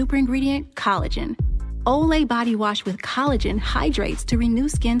skincare super ingredient collagen. Olay Body Wash with collagen hydrates to renew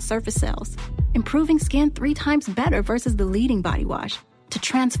skin surface cells, improving skin 3 times better versus the leading body wash to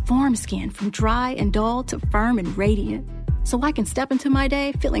transform skin from dry and dull to firm and radiant. So I can step into my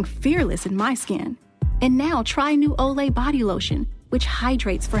day feeling fearless in my skin. And now try new Olay Body Lotion, which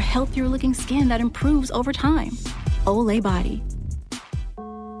hydrates for healthier looking skin that improves over time. Olay Body.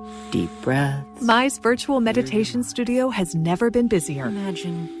 Deep breath. Mai's virtual meditation studio has never been busier.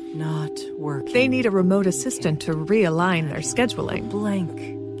 Imagine not working. They need a remote assistant to realign their scheduling.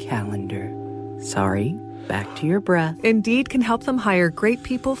 Blank calendar. Sorry, back to your breath. Indeed can help them hire great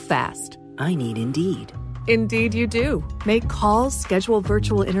people fast. I need Indeed. Indeed you do. Make calls, schedule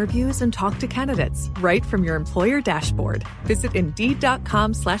virtual interviews, and talk to candidates right from your employer dashboard. Visit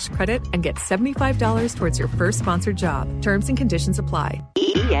Indeed.com/credit and get $75 towards your first sponsored job. Terms and conditions apply.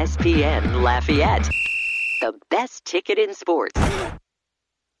 ESPN Lafayette, the best ticket in sports.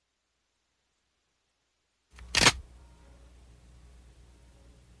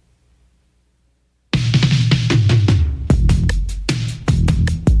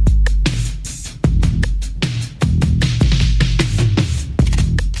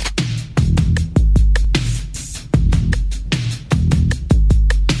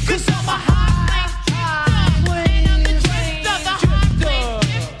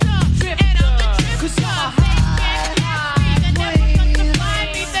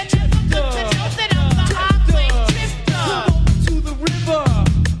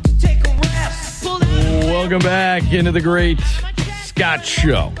 Welcome back into the Great Scott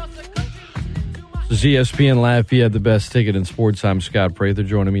Show. This is ESPN Lafayette, the best ticket in sports. I'm Scott Prather.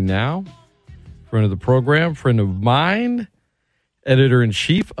 Joining me now, friend of the program, friend of mine,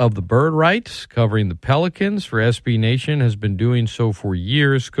 editor-in-chief of The Bird Writes, covering the Pelicans for SB Nation, has been doing so for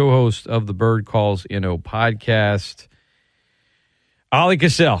years, co-host of the Bird Calls NO podcast. Oleh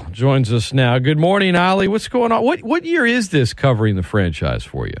Kosel joins us now. Good morning, Oleh. What's going on? What year is this covering the franchise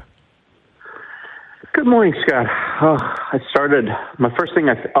for you? Good morning, Scott. I started, my first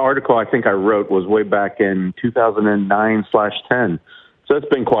article I think I wrote was way back in 2009/10. So it's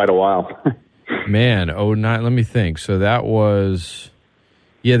been quite a while. Man, 09, let me think. So that was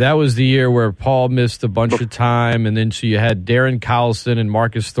the year where Paul missed a bunch of time, and then so you had Darren Collison and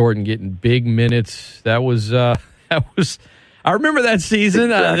Marcus Thornton getting big minutes. That was I remember that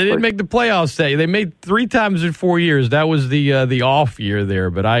season. Exactly. They didn't make the playoffs. They made 3 times in 4 years. That was the off year there,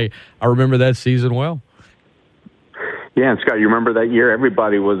 but I remember that season well. Yeah, and Scott, you remember that year?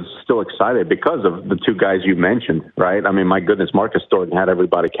 Everybody was still excited because of the 2 guys you mentioned, right? I mean, my goodness, Marcus Thornton had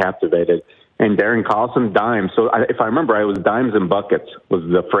everybody captivated, and Darren Collison, dimes. So if I remember, it was dimes and buckets was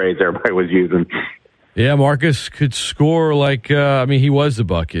the phrase everybody was using. Yeah, Marcus could score like, he was the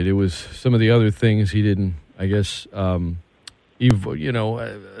bucket. It was some of the other things he didn't, I guess,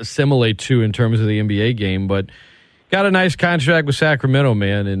 assimilate to in terms of the NBA game, but got a nice contract with Sacramento,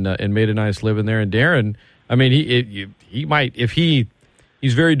 man, and made a nice living there. And Darren, I mean, he might, if he's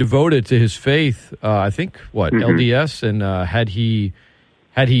very devoted to his faith. I think LDS, and had he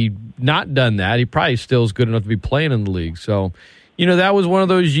not done that, he probably still is good enough to be playing in the league. So, that was one of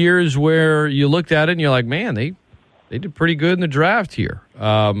those years where you looked at it and you're like, man, they did pretty good in the draft here.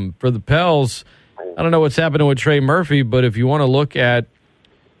 For the Pels, I don't know what's happening with Trey Murphy, but if you want to look at,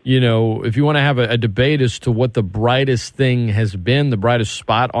 if you want to have a debate as to what the brightest thing has been, the brightest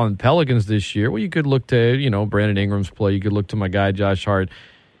spot on Pelicans this year, well, you could look to, Brandon Ingram's play. You could look to my guy, Josh Hart.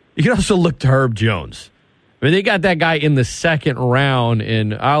 You could also look to Herb Jones. I mean, they got that guy in the second round,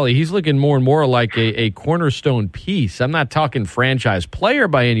 and Oleh, he's looking more and more like a cornerstone piece. I'm not talking franchise player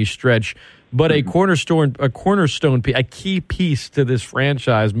by any stretch, but a cornerstone piece, a key piece to this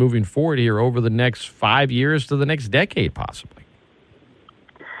franchise moving forward here over the next 5 years to the next decade, possibly.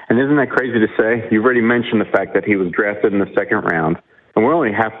 And isn't that crazy to say? You've already mentioned the fact that he was drafted in the second round, and we're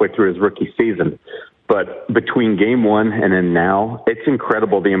only halfway through his rookie season. But between game 1 and then now, it's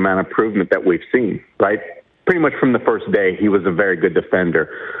incredible the amount of improvement that we've seen, right? Pretty much from the first day, he was a very good defender.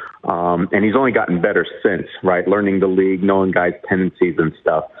 And he's only gotten better since, right? Learning the league, knowing guys' tendencies and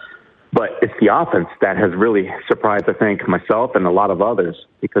stuff. But it's the offense that has really surprised, I think, myself and a lot of others.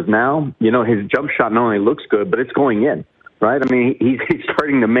 Because now, his jump shot not only looks good, but it's going in. Right? I mean, he's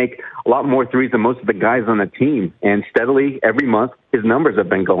starting to make a lot more threes than most of the guys on the team. And steadily, every month, his numbers have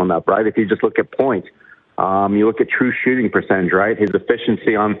been going up, right? If you just look at points, you look at true shooting percentage, right? His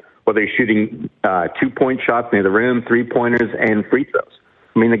efficiency on whether he's shooting 2-point shots near the rim, 3-pointers, and free throws.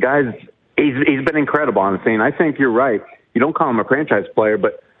 I mean, the guy's he's been incredible, honestly. And I think you're right. You don't call him a franchise player,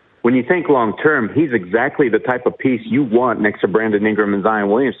 but when you think long-term, he's exactly the type of piece you want next to Brandon Ingram and Zion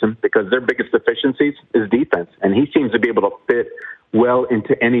Williamson because their biggest deficiencies is defense. And he seems to be able to fit well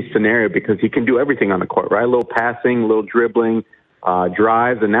into any scenario because he can do everything on the court, right? A little passing, a little dribbling,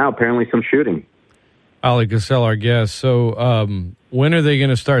 drives, and now apparently some shooting. Oleh Kosel, our guest. So when are they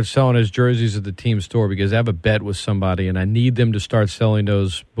going to start selling his jerseys at the team store? Because I have a bet with somebody, and I need them to start selling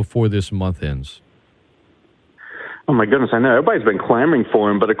those before this month ends. Oh, my goodness, I know. Everybody's been clamoring for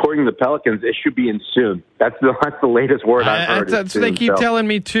him, but according to the Pelicans, it should be in soon. That's the latest word I've heard. That's what they keep telling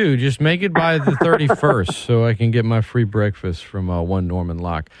me, too. Just make it by the 31st so I can get my free breakfast from one Norman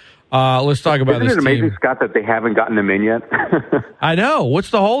Locke. Let's talk about this team. Isn't it amazing, Scott, that they haven't gotten them in yet? I know. What's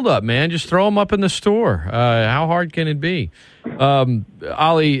the holdup, man? Just throw them up in the store. How hard can it be?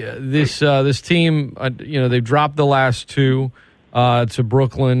 Oleh, this team, they've dropped the last 2. To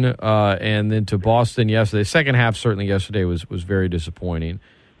Brooklyn and then to Boston yesterday. Second half certainly yesterday was very disappointing.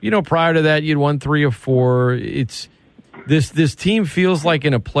 Prior to that, you'd won 3 or 4. It's this team feels like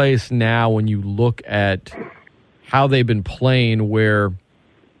in a place now when you look at how they've been playing where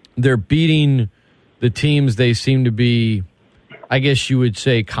they're beating the teams they seem to be, I guess you would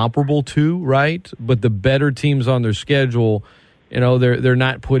say, comparable to, right? But the better teams on their schedule, they're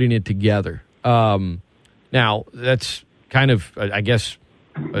not putting it together. Now, that's kind of, I guess,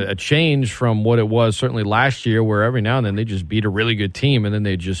 a change from what it was certainly last year where every now and then they just beat a really good team and then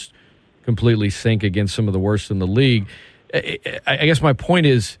they just completely sink against some of the worst in the league. I guess my point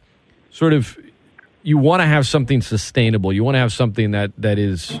is sort of you want to have something sustainable. You want to have something that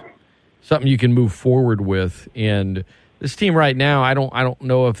is something you can move forward with. And this team right now, I don't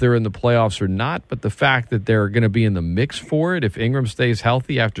know if they're in the playoffs or not, but the fact that they're going to be in the mix for it, if Ingram stays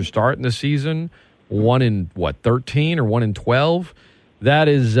healthy after starting the season, 1 in 13 or 1 in 12, that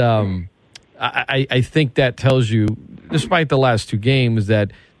is I think that tells you, despite the last two games,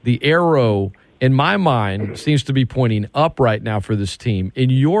 that the arrow, in my mind, seems to be pointing up right now for this team.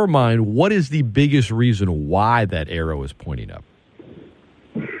 In your mind, what is the biggest reason why that arrow is pointing up?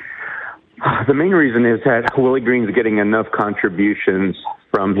 The main reason is that Willie Green's getting enough contributions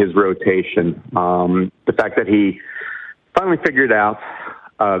from his rotation. The fact that he finally figured out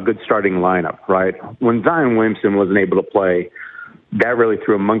a good starting lineup, right? When Zion Williamson wasn't able to play, that really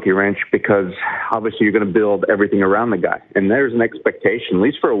threw a monkey wrench because obviously you're going to build everything around the guy. And there's an expectation, at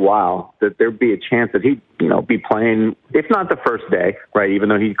least for a while, that there'd be a chance that he'd, be playing, if not the first day, right, even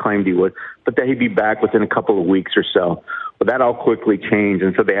though he claimed he would, but that he'd be back within a couple of weeks or so. But that all quickly changed,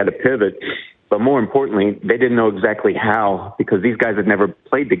 and so they had to pivot. But more importantly, they didn't know exactly how because these guys had never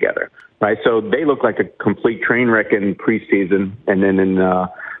played together, right? So they looked like a complete train wreck in preseason, and then in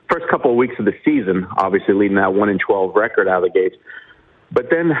first couple of weeks of the season, obviously leading that 1-12 record out of the gates. But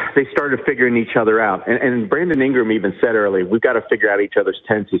then they started figuring each other out. And Brandon Ingram even said earlier, we've got to figure out each other's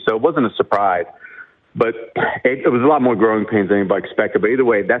tendencies. So it wasn't a surprise. But it was a lot more growing pains than anybody expected. But either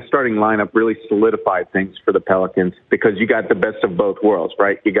way, that starting lineup really solidified things for the Pelicans because you got the best of both worlds,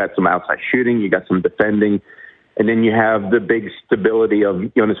 right? You got some outside shooting, you got some defending, and then you have the big stability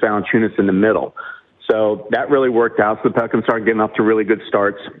of Jonas Valanciunas in the middle. So that really worked out. So the Pelicans started getting off to really good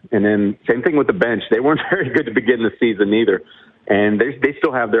starts. And then same thing with the bench. They weren't very good to begin the season either. And they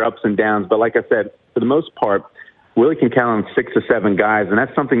still have their ups and downs. But like I said, for the most part, Willie can count on 6 or 7 guys. And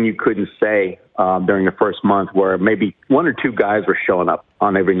that's something you couldn't say during the first month where maybe 1 or 2 guys were showing up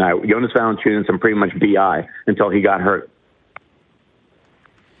on every night. Jonas Valanciunas and pretty much B.I. until he got hurt.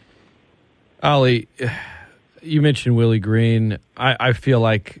 Ollie, you mentioned Willie Green. I feel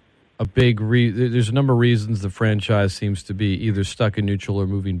like there's a number of reasons the franchise seems to be either stuck in neutral or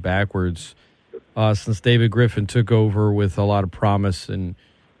moving backwards since David Griffin took over with a lot of promise, and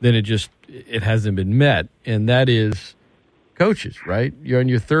then it hasn't been met, and that is coaches, right? You're on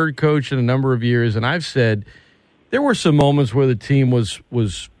your third coach in a number of years, and I've said there were some moments where the team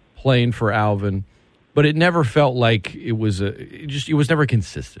was playing for Alvin, but it never felt like it was never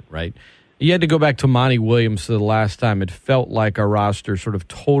consistent, right? You had to go back to Monty Williams for the last time. It felt like our roster sort of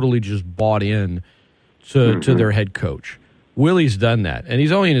totally just bought in to their head coach. Willie's done that, and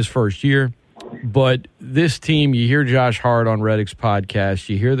he's only in his first year. But this team, you hear Josh Hart on Reddick's podcast,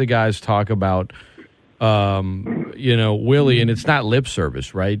 you hear the guys talk about, Willie, and it's not lip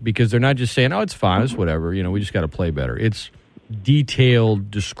service, right? Because they're not just saying, oh, it's fine, it's whatever, we just got to play better. It's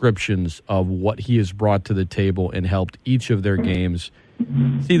detailed descriptions of what he has brought to the table and helped each of their games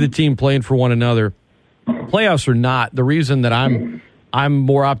see the team playing for one another. Playoffs or not, the reason that I'm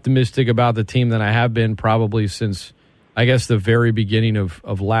more optimistic about the team than I have been probably since, I guess, the very beginning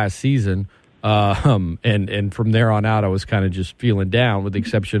of last season. And from there on out, I was kind of just feeling down, with the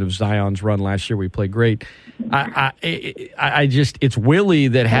exception of Zion's run last year. We played great. It's Willie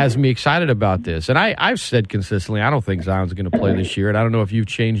that has me excited about this. And I've said consistently, I don't think Zion's going to play this year. And I don't know if you've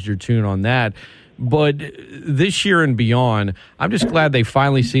changed your tune on that. But this year and beyond, I'm just glad they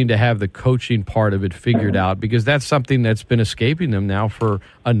finally seem to have the coaching part of it figured out, because that's something that's been escaping them now for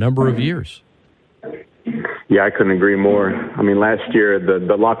a number of years. Yeah, I couldn't agree more. I mean, last year,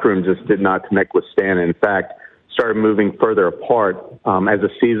 the locker room just did not connect with Stan. In fact, started moving further apart as the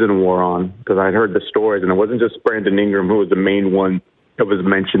season wore on, because I'd heard the stories, and it wasn't just Brandon Ingram who was the main one that was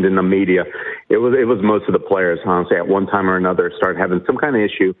mentioned in the media. It was most of the players, honestly, at one time or another, started having some kind of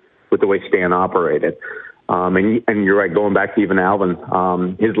issue with the way Stan operated. And you're right, going back to even Alvin,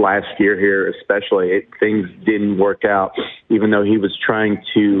 his last year here especially, things didn't work out, even though he was trying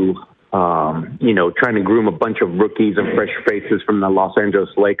to groom a bunch of rookies and fresh faces from the Los Angeles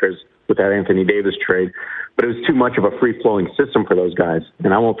Lakers with that Anthony Davis trade. But it was too much of a free-flowing system for those guys.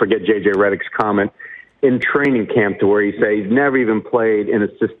 And I won't forget J.J. Redick's comment in training camp to where he said he's never even played in a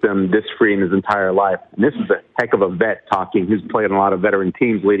system this free in his entire life. And this is a heck of a vet talking, who's played in a lot of veteran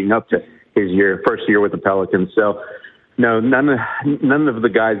teams leading up to his first year with the Pelicans. So, no, none of the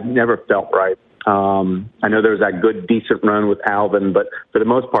guys never felt right. I know there was that good, decent run with Alvin, but for the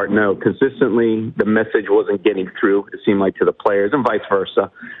most part, no. Consistently, the message wasn't getting through, it seemed like, to the players, and vice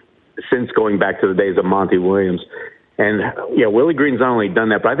versa, since going back to the days of Monty Williams. And, yeah, Willie Green's not only done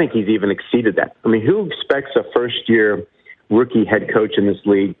that, but I think he's even exceeded that. I mean, who expects a first-year rookie head coach in this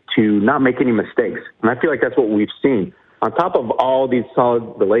league to not make any mistakes? And I feel like that's what we've seen. On top of all these solid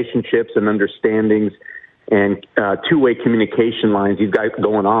relationships and understandings and two-way communication lines he's got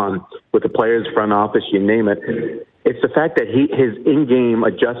going on with the players, front office, you name it, it's the fact that his in-game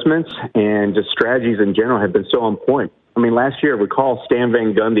adjustments and just strategies in general have been so on point. I mean, last year, recall Stan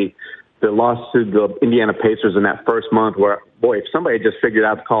Van Gundy the loss to the Indiana Pacers in that first month where, boy, if somebody had just figured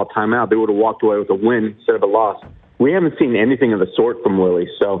out to call a timeout, they would have walked away with a win instead of a loss. We haven't seen anything of the sort from Willie.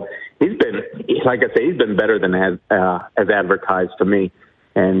 So he's been, like I say, he's been better than as advertised to me.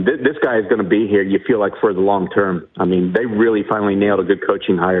 And this guy is going to be here, you feel like, for the long term. I mean, they really finally nailed a good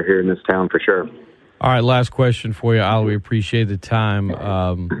coaching hire here in this town for sure. All right, last question for you, Al. We appreciate the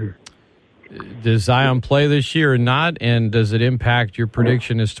time. Does Zion play this year or not? And does it impact your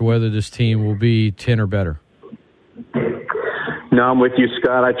prediction as to whether this team will be 10 or better? No, I'm with you,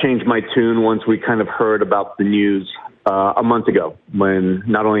 Scott. I changed my tune once we kind of heard about the news a month ago when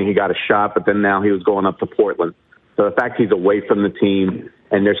not only he got a shot, but then now he was going up to Portland. So the fact he's away from the team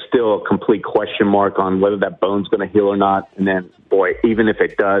and there's still a complete question mark on whether that bone's going to heal or not. And then, boy, even if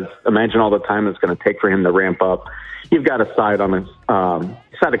it does, imagine all the time it's going to take for him to ramp up. You've got a side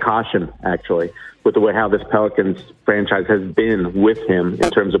of caution, actually, with the way how this Pelicans franchise has been with him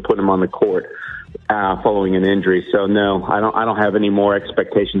in terms of putting him on the court following an injury. So, no, I don't have any more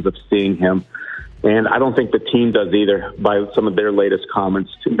expectations of seeing him. And I don't think the team does either by some of their latest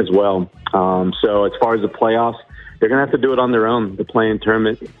comments as well. So as far as the playoffs, they're going to have to do it on their own, the play-in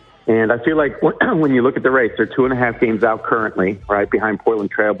tournament. And I feel like when you look at the race, they're 2.5 games out currently, right, behind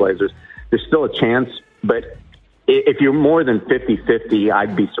Portland Trailblazers. There's still a chance, but if you're more than 50-50,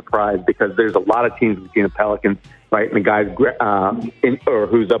 I'd be surprised because there's a lot of teams between the Pelicans, right, and the guys or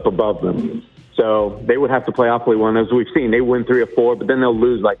who's up above them. So they would have to play awfully well. And as we've seen, they win 3 or 4, but then they'll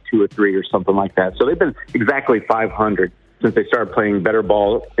lose like 2 or 3 or something like that. So they've been exactly 500 since they started playing better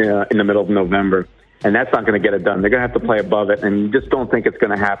ball in the middle of November. And that's not going to get it done. They're going to have to play above it, and you just don't think it's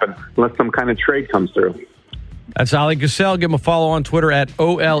going to happen unless some kind of trade comes through. That's Ali Cassell. Give him a follow on Twitter at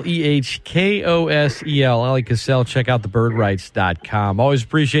OLEHKOSEL. Ali Cassell. Check out thebirdrights.com. Always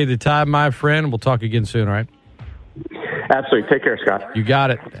appreciate the time, my friend. We'll talk again soon, all right? Absolutely. Take care, Scott. You got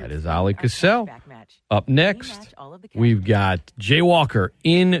it. That is Ali Cassell. Up next, we've got Jay Walker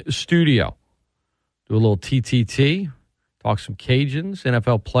in studio. Do a little TTT. Talk some Cajuns,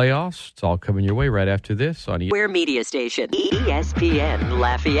 NFL playoffs. It's all coming your way right after this on Where Media Station, ESPN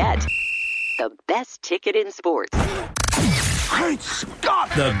Lafayette. The best ticket in sports. Great Scott!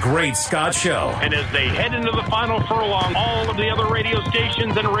 The Great Scott Show. And as they head into the final furlong, all of the other radio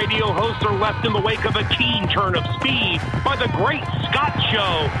stations and radio hosts are left in the wake of a keen turn of speed by the Great Scott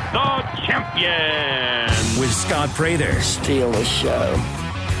Show, the champion. With Scott Prather. Steal the show.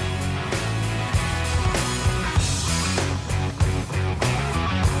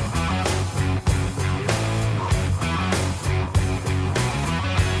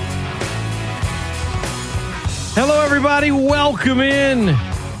 Hello, everybody. Welcome in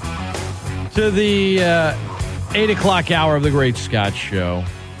to the 8 o'clock hour of the Great Scott Show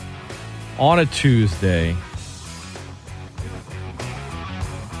on a Tuesday.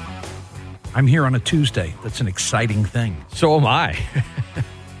 I'm here on a Tuesday. That's an exciting thing. So am I.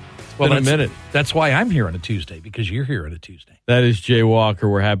 Well, in a minute. That's why I'm here on a Tuesday, because you're here on a Tuesday. That is Jay Walker.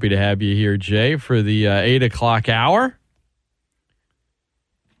 We're happy to have you here, Jay, for the 8 o'clock hour.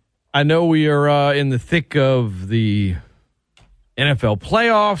 I know we are in the thick of the NFL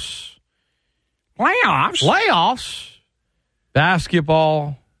playoffs. Playoffs.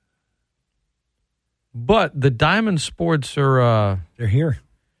 Basketball. But the Diamond Sports are... They're here.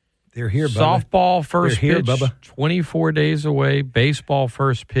 They're here, Bubba. Softball first They're here, pitch, Bubba. 24 days away. Baseball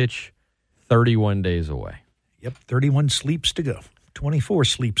first pitch, 31 days away. Yep, 31 sleeps to go. 24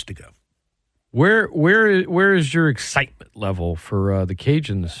 sleeps to go. Where is your excitement level for the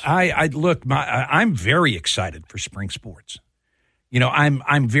Cajuns? I'm very excited for spring sports. You know,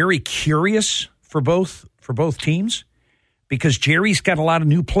 I'm very curious for both teams because Jerry's got a lot of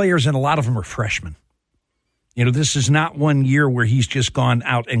new players and a lot of them are freshmen. You know, this is not one year where he's just gone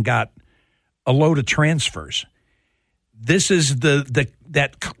out and got a load of transfers. This is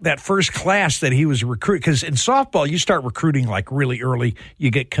that first class that he was recruiting, because in softball you start recruiting like really early, you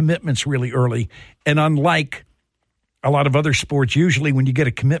get commitments really early, and unlike a lot of other sports, usually when you get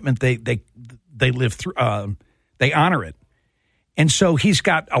a commitment, they live through, they honor it, and so he's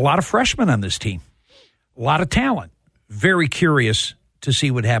got a lot of freshmen on this team, a lot of talent. Very curious to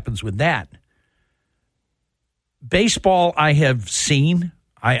see what happens with that. Baseball, I have seen.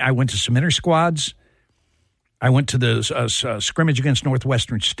 I went to some inter squads. I went to the scrimmage against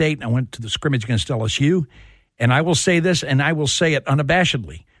Northwestern State, and I went to the scrimmage against LSU. And I will say this, and I will say it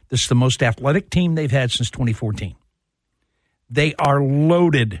unabashedly. This is the most athletic team they've had since 2014. They are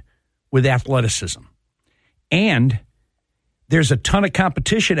loaded with athleticism. And there's a ton of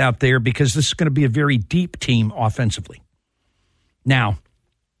competition out there because this is going to be a very deep team offensively. Now,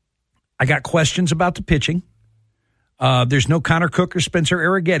 I got questions about the pitching. There's no Connor Cook or Spencer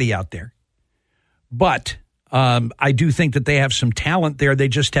Arrighetti out there. But I do think that they have some talent there. They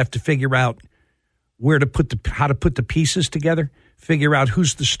just have to figure out how to put the pieces together, figure out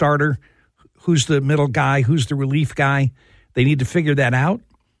who's the starter, who's the middle guy, who's the relief guy. They need to figure that out,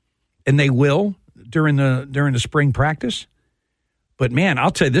 and they will during the spring practice. But, man,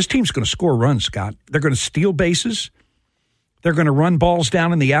 I'll tell you, this team's going to score runs, Scott. They're going to steal bases. They're going to run balls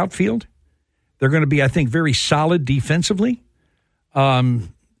down in the outfield. They're going to be, I think, very solid defensively.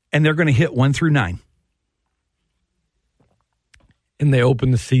 And they're going to hit 1 through 9. And they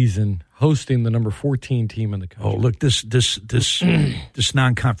open the season hosting the number 14 team in the country. Oh, look, this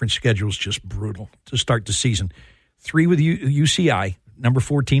non-conference schedule is just brutal to start the season. 3 with UCI, number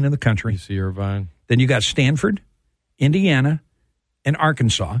 14 in the country. UC Irvine. Then you got Stanford, Indiana, and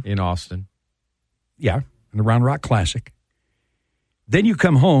Arkansas. In Austin. Yeah, in the Round Rock Classic. Then you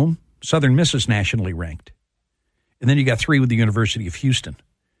come home, Southern Miss is nationally ranked. And then you got 3 with the University of Houston.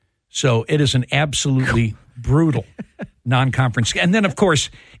 So it is an absolutely brutal non-conference. And then, of course,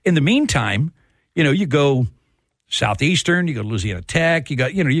 in the meantime, you go Southeastern, you go Louisiana Tech, you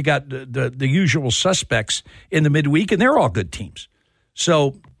got the usual suspects in the midweek, and they're all good teams.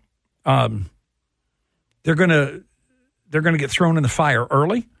 So they're gonna get thrown in the fire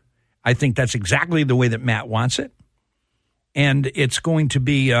early. I think that's exactly the way that Matt wants it, and it's going to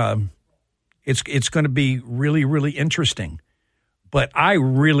be it's going to be really, really interesting. But I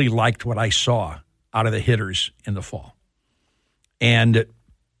really liked what I saw out of the hitters in the fall. And,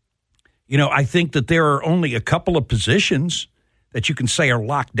 I think that there are only a couple of positions that you can say are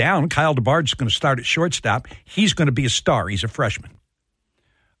locked down. Kyle DeBarge is going to start at shortstop. He's going to be a star. He's a freshman.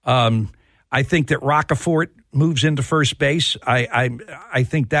 I think that Roccaforte moves into first base. I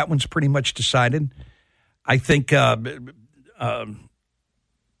think that one's pretty much decided. I think the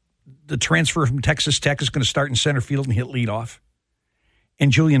transfer from Texas Tech is going to start in center field and hit leadoff. And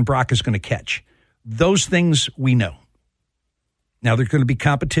Julian Brock is going to catch. Those things we know. Now, there's going to be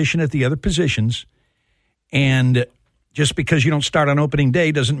competition at the other positions, and just because you don't start on opening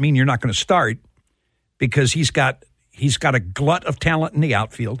day doesn't mean you're not going to start, because he's got a glut of talent in the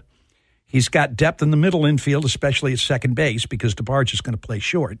outfield. He's got depth in the middle infield, especially at second base, because DeBarge is going to play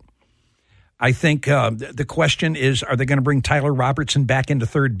short. I think the question is, are they going to bring Tyler Robertson back into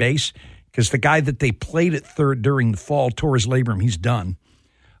third base? Because the guy that they played at third during the fall tore his labrum. He's done.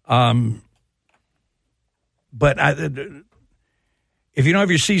 But if you don't have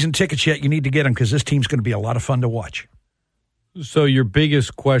your season tickets yet, you need to get them, because this team's going to be a lot of fun to watch. So your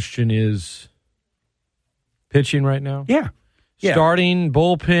biggest question is pitching right now? Yeah. Starting,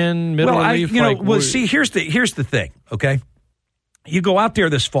 bullpen, middle relief? See, here's the thing, okay? You go out there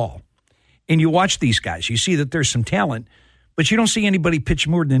this fall, and you watch these guys. You see that there's some talent, but you don't see anybody pitch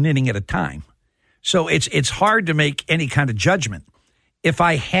more than an inning at a time. So it's hard to make any kind of judgment. If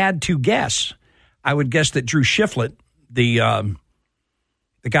I had to guess, I would guess that Drew Shiflett, the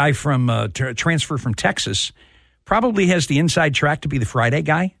guy from transfer from Texas, probably has the inside track to be the Friday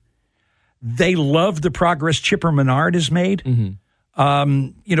guy. They love the progress Chipper Menard has made.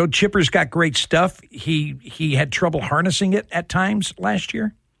 Mm-hmm. Chipper's got great stuff. He had trouble harnessing it at times last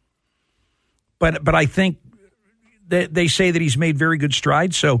year, but I think that they say that he's made very good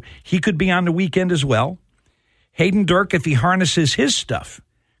strides, so he could be on the weekend as well. Hayden Dirk, if he harnesses his stuff,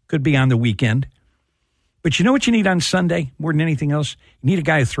 could be on the weekend. But you know what you need on Sunday more than anything else? You need a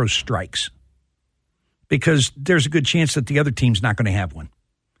guy who throws strikes, because there's a good chance that the other team's not going to have one.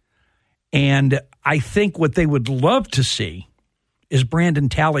 And I think what they would love to see is Brandon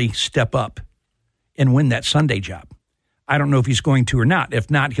Talley step up and win that Sunday job. I don't know if he's going to or not. If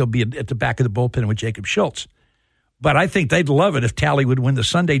not, he'll be at the back of the bullpen with Jacob Schultz. But I think they'd love it if Talley would win the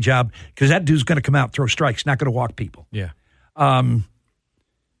Sunday job, because that dude's going to come out and throw strikes, not going to walk people. Yeah.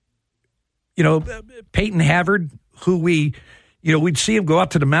 Peyton Havard, who we'd see him go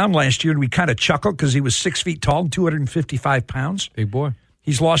out to the mound last year, and we kind of chuckled because he was 6 feet tall and 255 pounds. Big boy.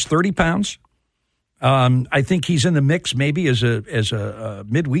 He's lost 30 pounds. I think he's in the mix maybe as a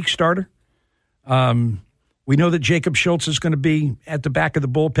midweek starter. We know that Jacob Schultz is going to be at the back of the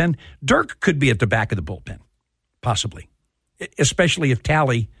bullpen. Dirk could be at the back of the bullpen, possibly, especially if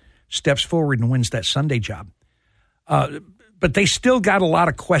Talley steps forward and wins that Sunday job. But they still got a lot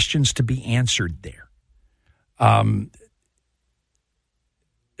of questions to be answered there.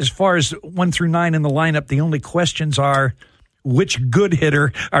 As far as 1 through 9 in the lineup, the only questions are, which good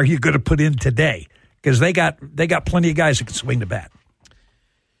hitter are you going to put in today? Because they got plenty of guys that can swing the bat.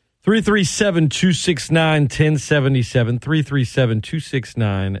 337-269-1077.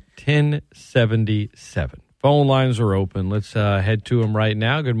 337-269-1077. Phone lines are open. Let's head to them right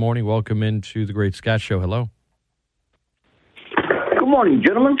now. Good morning. Welcome into the Great Scott Show. Hello. morning,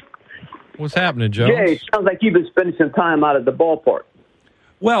 gentlemen. What's happening, Jones? Jay, sounds like you've been spending some time out at the ballpark.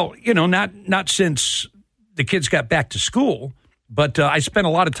 Well, not since the kids got back to school, but I spent a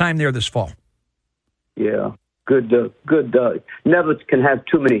lot of time there this fall. Yeah, good. Never can have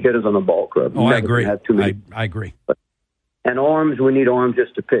too many hitters on the ball club. Oh, Never I agree. Can have too many. I agree. And arms, we need arms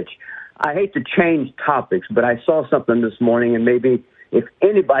just to pitch. I hate to change topics, but I saw something this morning, and maybe if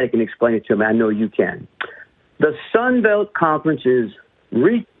anybody can explain it to me, I know you can. The Sun Belt Conference is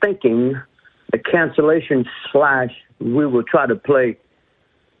rethinking the cancellation / we will try to play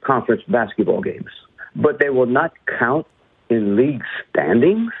conference basketball games, but they will not count in league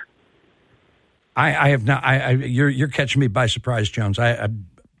standings. I have not. You're catching me by surprise, Jones.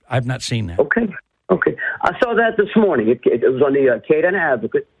 I've not seen that. Okay. I saw that this morning. It was on the Acadiana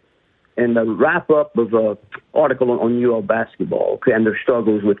Advocate, and the wrap up of an article on UL basketball and their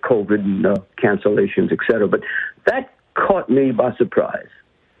struggles with COVID and cancellations, et cetera. But that caught me by surprise.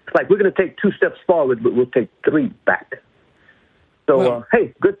 It's like we're going to take 2 steps forward, but we'll take 3 back. So,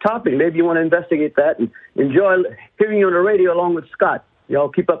 hey, good topic. Maybe you want to investigate that and enjoy hearing you on the radio along with Scott. Y'all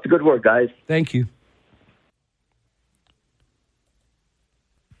keep up the good work, guys. Thank you.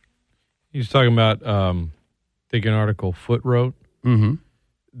 He's talking about, I think an article Foot wrote. Mm-hmm.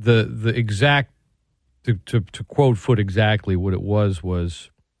 The exact, to quote Foot exactly, what it was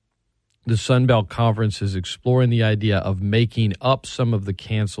the Sun Belt Conference is exploring the idea of making up some of the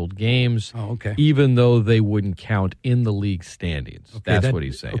canceled games, even though they wouldn't count in the league standings. Okay, That's what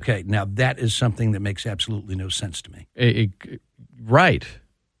he's saying. Okay, now that is something that makes absolutely no sense to me. Right.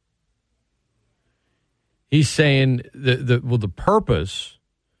 He's saying the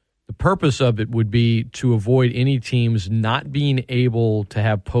purpose of it would be to avoid any teams not being able to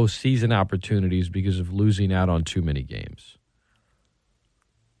have postseason opportunities because of losing out on too many games.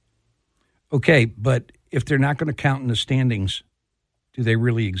 Okay, but if they're not going to count in the standings, do they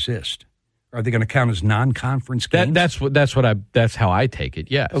really exist? Are they going to count as non-conference games? That's how I take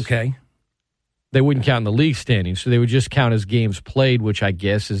it. Yes. Okay. They wouldn't count in the league standings, so they would just count as games played, which I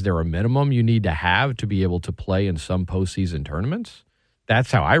guess is there a minimum you need to have to be able to play in some postseason tournaments?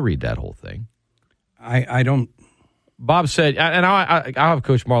 That's how I read that whole thing. I don't. Bob said, and I'll have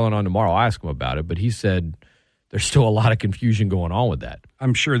Coach Marlin on tomorrow. I'll ask him about it, but he said there's still a lot of confusion going on with that.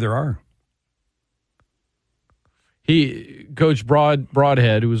 I'm sure there are. Coach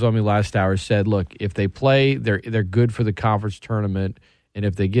Broadhead, who was on me last hour, said, look, if they play, they're good for the conference tournament, and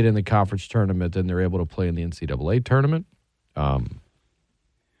if they get in the conference tournament, then they're able to play in the NCAA tournament.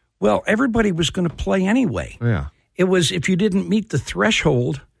 Well, everybody was going to play anyway. Yeah. It was, if you didn't meet the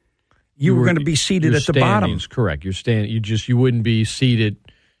threshold, you were going to be seated at the bottom. Correct. You wouldn't be seated.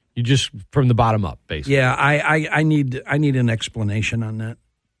 You just from the bottom up, basically. Yeah, I need an explanation on that.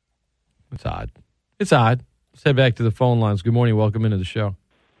 It's odd. Let's head back to the phone lines. Good morning. Welcome into the show.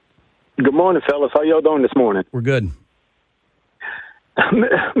 Good morning, fellas. How y'all doing this morning? We're good.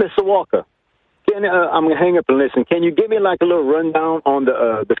 Mr. Walker, I'm going to hang up and listen. Can you give me like a little rundown on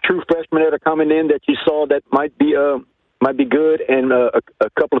the true freshmen that are coming in that you saw that might be good, and a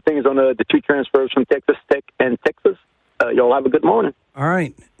couple of things on the 2 transfers from Texas Tech and Texas? Y'all have a good morning. All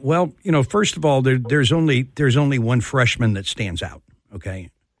right. Well, first of all, there's only one freshman that stands out. Okay.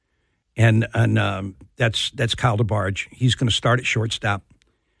 And that's Kyle DeBarge. He's going to start at shortstop.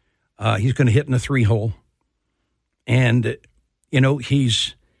 He's going to hit in the 3-hole, and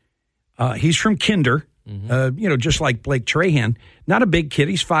he's from Kinder. Just like Blake Trahan. Not a big kid.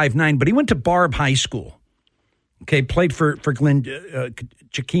 He's 5'9", but he went to Barb High School. Okay, played for Glenn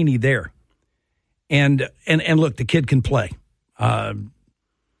Cicchini there, and look, the kid can play.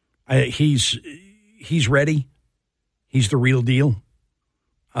 He's ready. He's the real deal.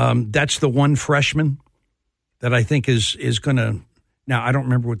 That's the one freshman that I think is going to. Now I don't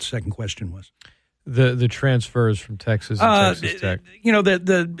remember what the second question was. The transfers from Texas and Texas Tech.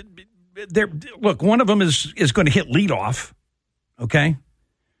 Look, one of them is going to hit leadoff. Okay.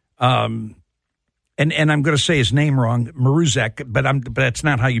 And I'm going to say his name wrong, Maruzek, but that's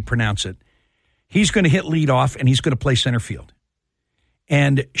not how you pronounce it. He's going to hit leadoff and he's going to play center field.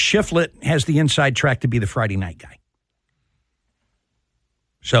 And Shiflett has the inside track to be the Friday night guy.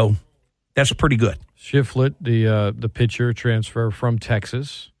 So that's pretty good. Shiflett, the pitcher transfer from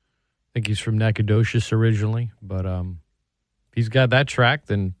Texas. I think he's from Nacogdoches originally, but if he's got that track,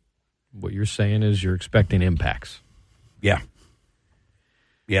 then what you're saying is you're expecting impacts. Yeah.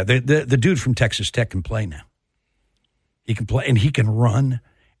 Yeah, the dude from Texas Tech can play now. He can play, and he can run,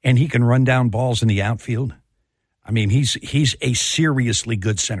 and he can run down balls in the outfield. I mean, he's a seriously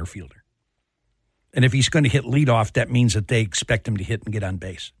good center fielder. And if he's going to hit leadoff, that means that they expect him to hit and get on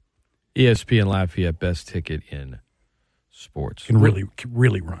base. ESPN Lafayette, best ticket in sports. Can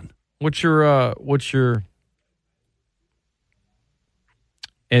really run. What's your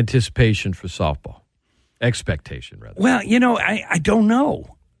anticipation for softball? Expectation, rather. Well, I don't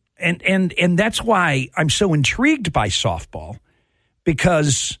know. And that's why I'm so intrigued by softball,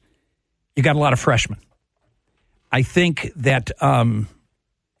 because you got a lot of freshmen. I think that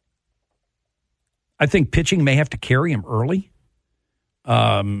pitching may have to carry him early.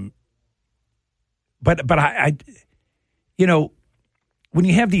 But I when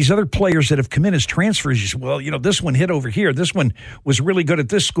you have these other players that have come in as transfers, you say, well, this one hit over here. This one was really good at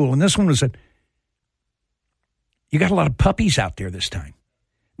this school, and this one was you got a lot of puppies out there this time.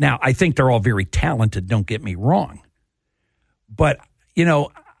 Now, I think they're all very talented, don't get me wrong. But,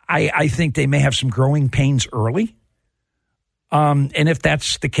 I think they may have some growing pains early. And if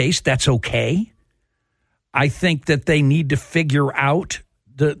that's the case, that's okay. I think that they need to figure out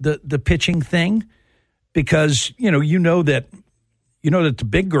the pitching thing, because, you know that the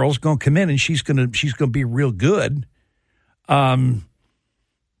big girl's going to come in and she's going to be real good. But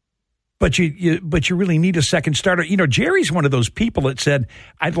you really need a second starter. Jerry's one of those people that said,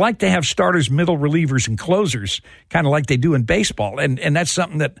 I'd like to have starters, middle relievers, and closers, kind of like they do in baseball. And that's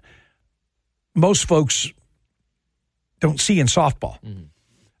something that most folks don't see in softball.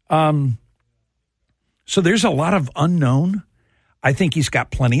 Mm-hmm. So there's a lot of unknown. I think he's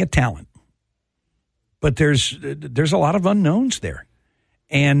got plenty of talent, but there's a lot of unknowns there.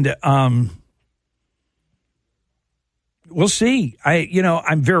 And we'll see.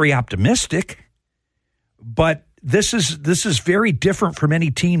 I'm very optimistic, but this is very different from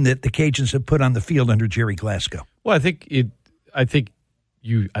any team that the Cajuns have put on the field under Jerry Glasgow. Well, I think you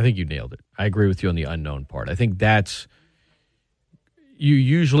nailed it. I agree with you on the unknown part. I think you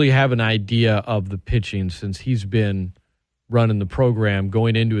usually have an idea of the pitching since he's been running the program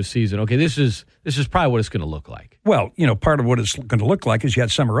going into a season. Okay, this is probably what it's going to look like. Well, part of what it's going to look like is you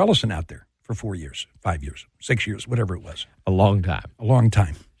had Summer Ellison out there for 4 years, 5 years, 6 years, whatever it was. A long time.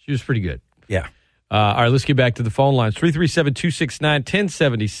 She was pretty good. Yeah. All right, let's get back to the phone lines.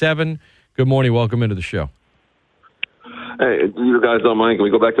 337-269-1077. Good morning. Welcome into the show. Hey, you guys don't mind, can we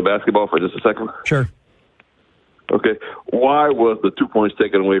go back to basketball for just a second? Sure. Okay. Why was the 2 points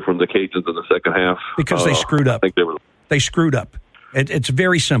taken away from the Cajuns in the second half? Because they screwed up. I think They screwed up. It's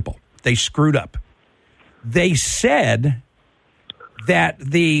very simple. They screwed up. They said that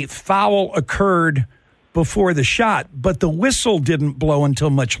the foul occurred before the shot, but the whistle didn't blow until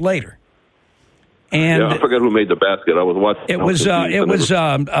much later. And I forget who made the basket. I was watching. It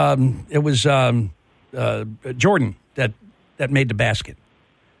was Jordan that made the basket.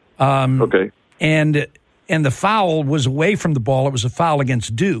 Okay. And the foul was away from the ball. It was a foul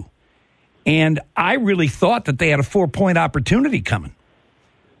against Dew. And I really thought that they had a 4-point opportunity coming,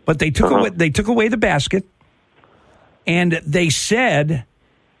 but they took away the basket, and they said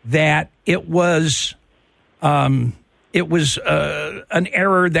that it was an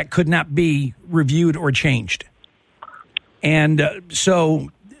error that could not be reviewed or changed, and so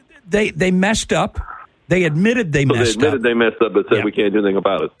they messed up. They admitted they messed up. They messed up, but said we can't do anything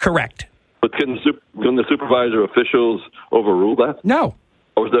about it. Correct. But can the supervisor officials overrule that? No.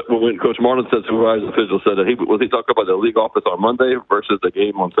 Or was that when Coach Martin said supervisor officials said that he talking about the league office on Monday versus the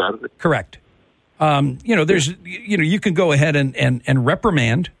game on Saturday? Correct. You can go ahead and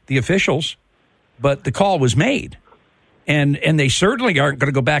reprimand the officials, but the call was made, and they certainly aren't going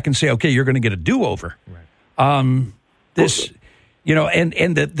to go back and say, okay, you're going to get a do-over. Right.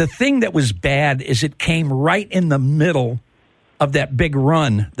 The thing that was bad is it came right in the middle of that big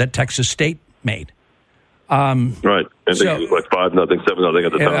run that Texas State made. Right. And it was like 5-0, 7-0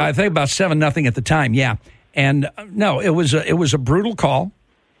 at the time. I think about 7-0 at the time, yeah. And no, it was a brutal call.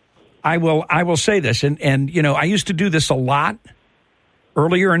 I will say this, and I used to do this a lot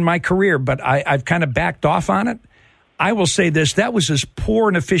earlier in my career, but I've kind of backed off on it. I will say this, that was as poor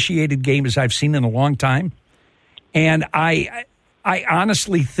an officiated game as I've seen in a long time. And I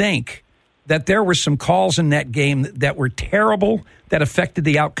honestly think that there were some calls in that game that were terrible, that affected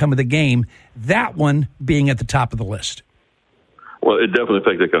the outcome of the game, that one being at the top of the list. Well, it definitely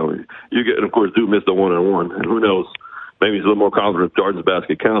affected the outcome. And of course, Duke missed the 1-on-1, and who knows, maybe he's a little more confident if Jordan's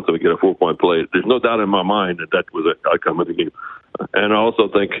basket counts so we get a 4-point play. There's no doubt in my mind that was the outcome of the game. And I also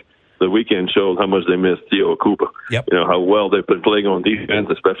think the weekend showed how much they missed Theo Akupa. Yep. How well they've been playing on defense,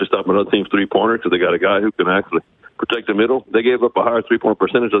 especially stopping other teams' three-pointer, because they got a guy who can actually protect the middle. They gave up a higher three-point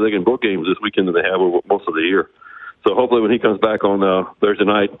percentage, I think, in both games this weekend than they have over most of the year. So hopefully when he comes back on Thursday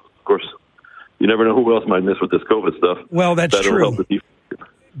night, of course, you never know who else might miss with this COVID stuff. Well, that'll true. Help the defense.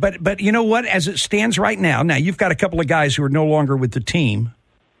 But you know what? As it stands right now, you've got a couple of guys who are no longer with the team.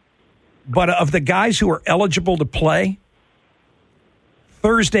 But of the guys who are eligible to play,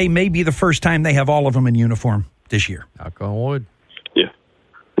 Thursday may be the first time they have all of them in uniform this year. Knock on wood.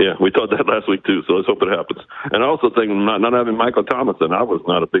 Yeah, we thought that last week too, so let's hope it happens. And I also think not having Michael Thomason, I was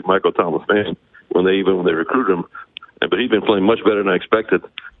not a big Michael Thomas fan when they recruited him, but he's been playing much better than I expected.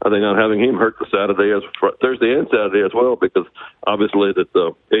 I think not having him hurt the Thursday and Saturday as well, because obviously that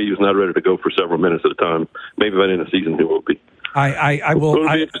AU's not ready to go for several minutes at a time. Maybe by the end of the season he will be.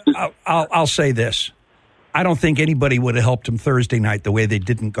 I'll say this. I don't think anybody would have helped him Thursday night the way they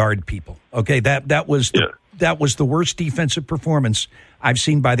didn't guard people. Okay, that was the worst defensive performance I've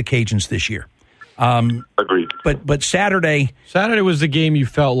seen by the Cajuns this year. Agreed. But Saturday was the game you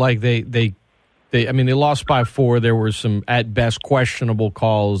felt like they lost by 4. There were some at best questionable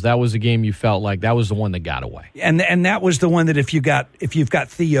calls. That was the game you felt like that was the one that got away. And that was the one that if you've got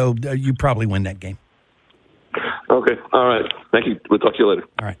Theo, you probably win that game. Okay. All right. Thank you. We'll talk to you later.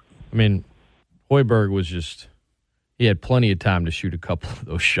 All right. I mean, Hoiberg was he had plenty of time to shoot a couple of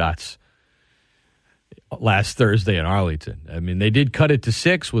those shots last Thursday in Arlington. I mean, they did cut it to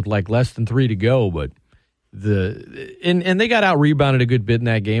 6 with like less than 3 to go, but and they got out-rebounded a good bit in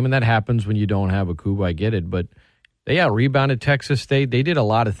that game, and that happens when you don't have a Kuba. I get it, but they out-rebounded Texas State. They did a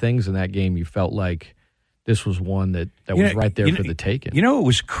lot of things in that game. You felt like this was one that was right there for the taking. You know what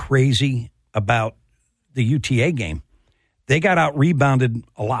was crazy about the UTA game? They got out-rebounded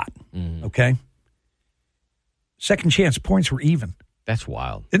a lot, okay? Second chance points were even. That's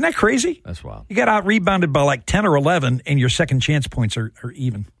wild. Isn't that crazy? That's wild. You got out-rebounded by like 10 or 11, and your second chance points are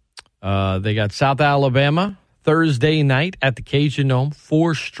even. They got South Alabama Thursday night at the Cajun Dome.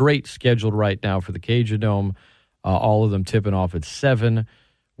 4 straight scheduled right now for the Cajun Dome. All of them tipping off at 7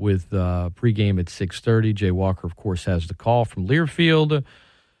 with pregame at 6:30. Jay Walker, of course, has the call from Learfield.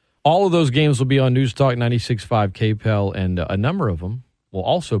 All of those games will be on News Talk 96.5 KPEL, and a number of them will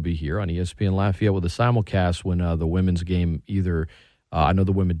also be here on ESPN Lafayette with a simulcast when the women's game either I know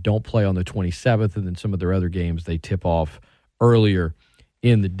the women don't play on the 27th, and then some of their other games they tip off earlier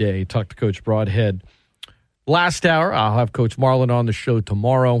in the day. Talk to Coach Broadhead last hour. I'll have Coach Marlin on the show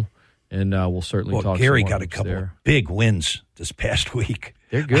tomorrow, and we'll certainly talk. Gary got a couple of big wins this past week.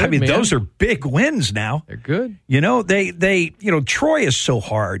 They're good. I mean, man. Those are big wins now. They're good. You know, Troy is so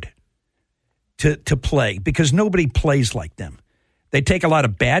hard to play because nobody plays like them. They take a lot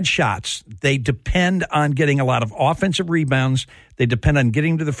of bad shots. They depend on getting a lot of offensive rebounds. They depend on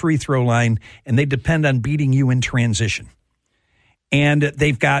getting to the free throw line, and they depend on beating you in transition. And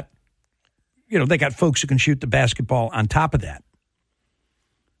they've got, they got folks who can shoot the basketball on top of that.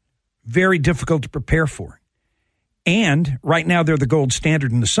 Very difficult to prepare for. And right now they're the gold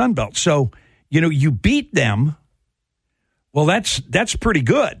standard in the Sun Belt. So, you beat them. Well, that's pretty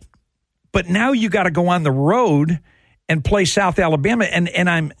good. But now you got to go on the road and play South Alabama. And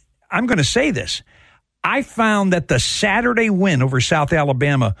I'm going to say this. I found that the Saturday win over South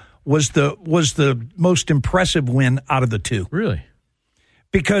Alabama was the most impressive win out of the two. Really?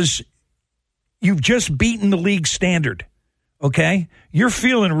 Because you've just beaten the league standard, okay? You're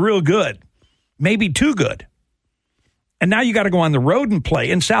feeling real good, maybe too good. And now you got to go on the road and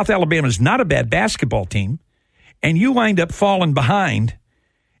play. And South Alabama is not a bad basketball team. And you wind up falling behind.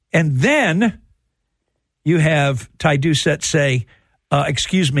 And then you have Ty Doucette say,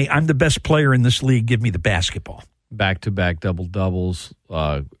 excuse me, I'm the best player in this league. Give me the basketball. Back-to-back double-doubles,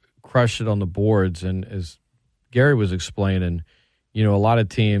 crushed it on the boards. And as Gary was explaining, a lot of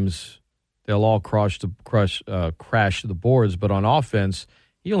teams, they'll all crash the boards. But on offense,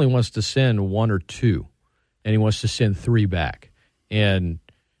 he only wants to send 1 or 2, and he wants to send 3 back. And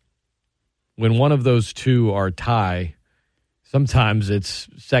when one of those 2 are tie, sometimes it's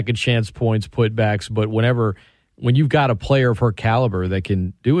second chance points, putbacks, but when you've got a player of her caliber that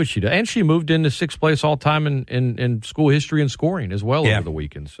can do what she does, and she moved into 6th place all time in school history and scoring as well over the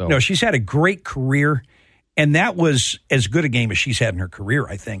weekend. So no, she's had a great career, and that was as good a game as she's had in her career,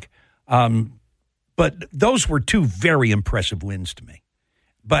 I think. But those were 2 very impressive wins to me.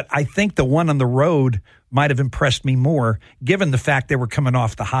 But I think the one on the road might have impressed me more, given the fact they were coming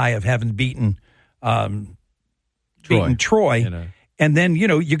off the high of having beaten Troy. And then,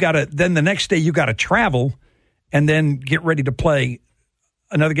 then the next day you got to travel and then get ready to play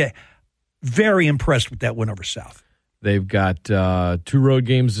another game. Very impressed with that win over South. They've got 2 road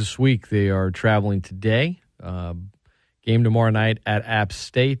games this week. They are traveling today. Game tomorrow night at App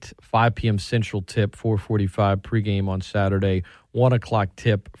State, 5 p.m. Central tip, 4:45 pregame on Saturday, 1 o'clock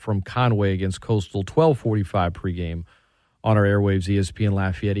tip from Conway against Coastal, 12:45 pregame on our airwaves. ESPN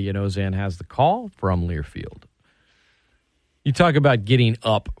Lafayette and Ozan has the call from Learfield. You talk about getting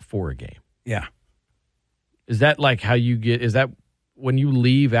up for a game. Yeah. Is that like how you is that when you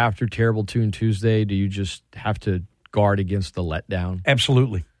leave after Terrible Tune Tuesday, do you just have to guard against the letdown?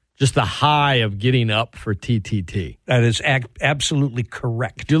 Absolutely. Just the high of getting up for TTT. That is absolutely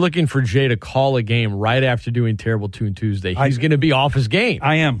correct. If you're looking for Jay to call a game right after doing Terrible Tune Tuesday, he's going to be off his game.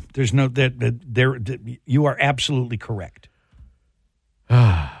 I am. There's no you are absolutely correct.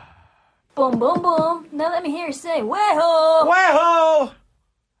 Boom, boom, boom. Now let me hear you say, "Way-ho!" Way-ho!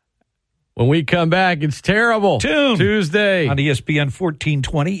 When we come back, it's Terrible Tune Tuesday on ESPN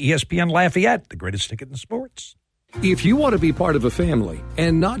 1420, ESPN Lafayette, the greatest ticket in sports. If you want to be part of a family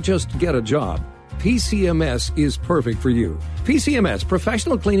and not just get a job, PCMS is perfect for you. PCMS,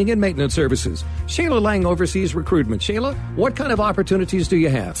 Professional Cleaning and Maintenance Services. Shayla Lang oversees recruitment. Shayla, what kind of opportunities do you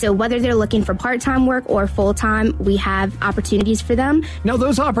have? So whether they're looking for part-time work or full-time, we have opportunities for them. Now,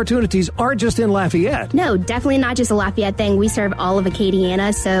 those opportunities aren't just in Lafayette. No, definitely not just a Lafayette thing. We serve all of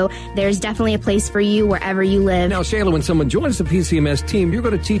Acadiana, so there's definitely a place for you wherever you live. Now, Shayla, when someone joins the PCMS team, you're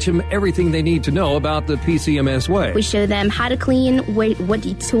going to teach them everything they need to know about the PCMS way. We show them how to clean, what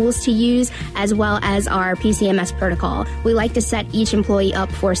tools to use, as well as our PCMS protocol. We like to set each employee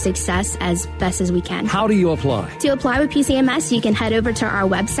up for success as best as we can. How do you apply? To apply with PCMS, you can head over to our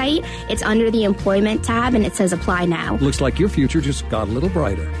website. It's under the Employment tab, and it says Apply Now. Looks like your future just got a little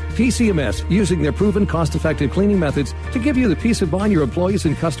brighter. PCMS, using their proven cost-effective cleaning methods to give you the peace of mind your employees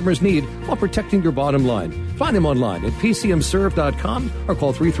and customers need while protecting your bottom line. Find them online at PCMserve.com or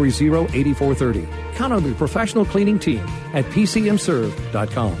call 330-8430. Count on the professional cleaning team at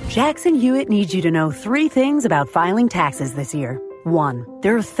PCMserve.com. Jackson Hewitt needs you to know 3 things about filing taxes this year. 1,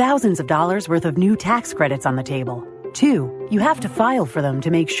 there are thousands of dollars worth of new tax credits on the table. 2, you have to file for them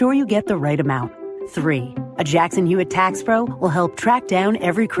to make sure you get the right amount. 3, a Jackson Hewitt Tax Pro will help track down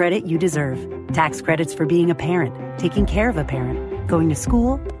every credit you deserve. Tax credits for being a parent, taking care of a parent, going to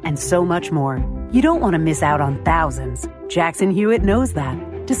school, and so much more. You don't want to miss out on thousands. Jackson Hewitt knows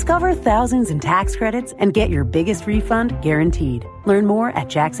that. Discover thousands in tax credits and get your biggest refund guaranteed. Learn more at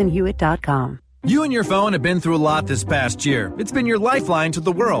jacksonhewitt.com. You and your phone have been through a lot this past year. It's been your lifeline to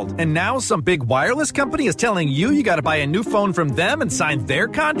the world. And now some big wireless company is telling you got to buy a new phone from them and sign their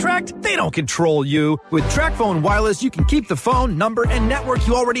contract? They don't control you. With TracFone Wireless, you can keep the phone, number, and network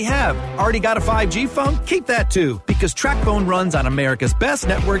you already have. Already got a 5G phone? Keep that too. Because TracFone runs on America's best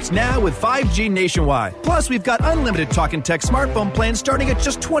networks now with 5G nationwide. Plus, we've got unlimited talk and text smartphone plans starting at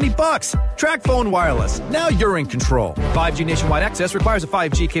just $20. TracFone Wireless. Now you're in control. 5G nationwide access requires a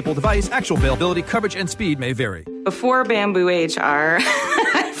 5G capable device. Actual availability, coverage, and speed may vary. Before Bamboo HR,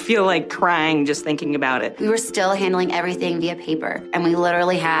 I feel like crying just thinking about it. We were still handling everything via paper, and we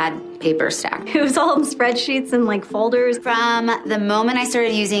literally had paper stacked. It was all in spreadsheets and like folders. From the moment I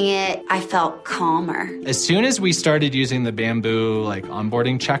started using it, I felt calmer. As soon as we started using the Bamboo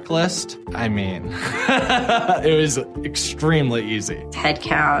onboarding checklist, I mean, it was extremely easy.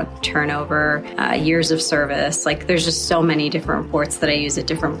 Headcount, turnover, years of service. There's just so many different reports that I use at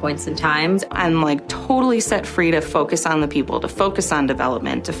different points in time. I'm totally set free to focus on the people, to focus on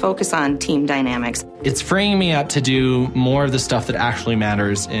development, to focus on team dynamics. It's freeing me up to do more of the stuff that actually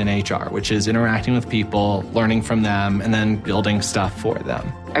matters in HR, which is interacting with people, learning from them, and then building stuff for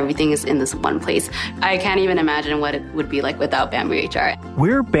them. Everything is in this one place. I can't even imagine what it would be like without Bamboo HR.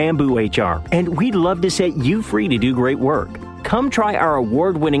 We're Bamboo HR, and we'd love to set you free to do great work. Come try our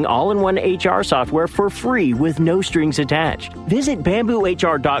award-winning all-in-one HR software for free with no strings attached. Visit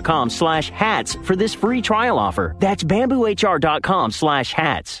bamboohr.com/hats for this free trial offer. That's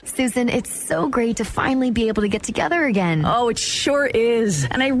bamboohr.com/hats. Susan, it's so great to finally be able to get together again. Oh, it sure is.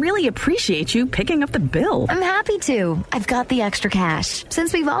 And I really appreciate you picking up the bill. I'm happy to. I've got the extra cash.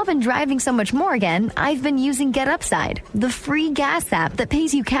 Since we've all been driving so much more again, I've been using Get Upside, the free gas app that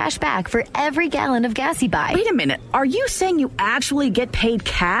pays you cash back for every gallon of gas you buy. Wait a minute. Are you saying you actually get paid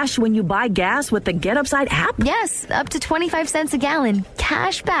cash when you buy gas with the Get Upside app? Yes, up to 25 cents a gallon.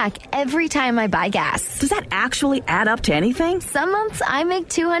 Cash back every time I buy gas. Does that actually add up to anything? Some months I make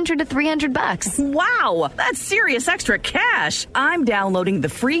 $200 to $300. Wow, that's serious extra cash. I'm downloading the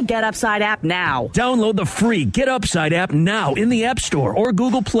free Get Upside app now. Download the free Get Upside app now in the App Store or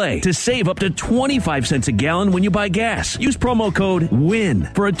Google Play to save up to 25 cents a gallon when you buy gas. Use promo code WIN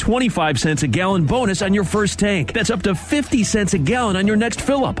for a 25 cents a gallon bonus on your first tank. That's up to 50 cents a gallon on your next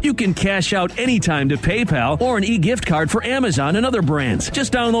fill-up. You can cash out anytime to PayPal or an e-gift card for Amazon and other brands.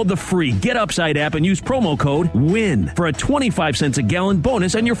 Just download the free Get Upside app and use promo code WIN for a 25 cents a gallon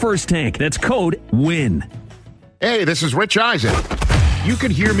bonus on your first tank. That's code WIN. Hey, this is Rich Eisen. You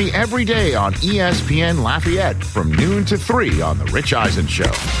can hear me every day on ESPN Lafayette from noon to 3 on The Rich Eisen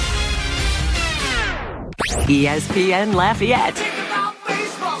Show. ESPN Lafayette.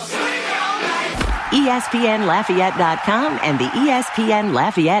 ESPNLafayette.com and the ESPN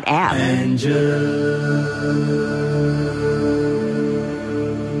Lafayette app. And just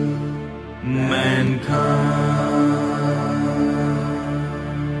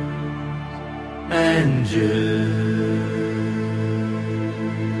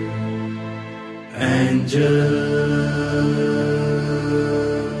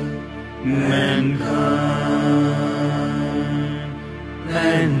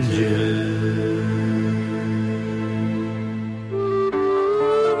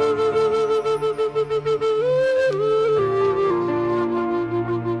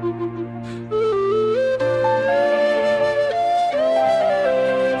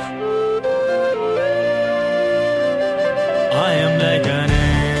I am like an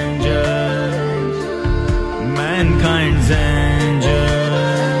angel, mankind's angel.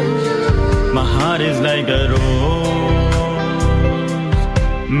 My heart is like a rose,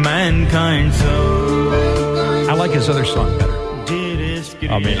 mankind's soul. I like his other song better.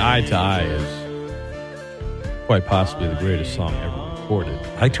 I mean, Eye to Eye is quite possibly the greatest song ever recorded.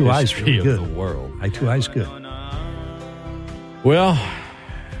 Eye to Eye is really good. Of the world. Eye to Eye is good. Well,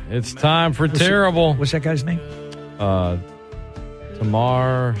 it's time for Terrible. What's that guy's name?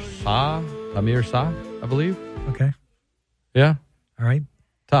 Tamir Shah, I believe. Okay. Yeah. All right.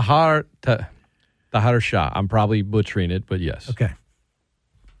 Tahar Shah. I'm probably butchering it, but yes. Okay.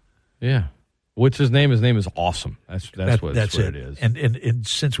 Yeah. What's his name? His name is awesome. That's what it is. And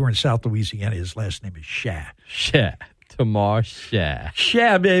since we're in South Louisiana, his last name is Shah. Shah. Tamir Shah.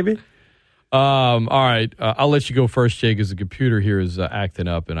 Shah, baby. All right. I'll let you go first, Jay, because the computer here is acting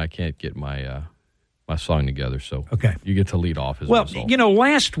up, and I can't get my song together. So okay, you get to lead off as well. result. You know,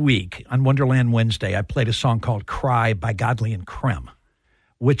 last week on Wonderland Wednesday, I played a song called "Cry" by Godley and Krem,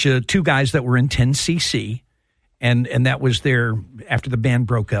 which two guys that were in 10cc, and that was their after the band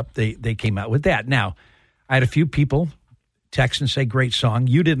broke up. They came out with that. Now, I had a few people text and say, "Great song."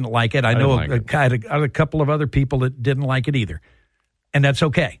 You didn't like it. I know I had a couple of other people that didn't like it either, and that's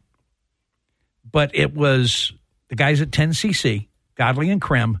okay. But it was the guys at 10cc, Godley and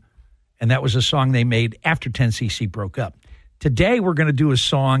Krem. And that was a song they made after 10cc broke up. Today, we're going to do a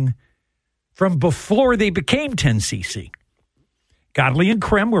song from before they became 10cc. Godley and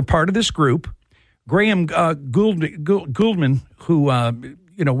Krem were part of this group. Graham Gouldman, who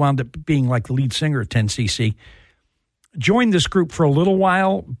wound up being like the lead singer of 10cc, joined this group for a little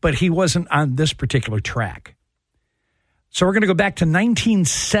while, but he wasn't on this particular track. So we're going to go back to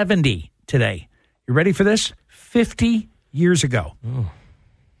 1970 today. You ready for this? 50 years ago. Oh.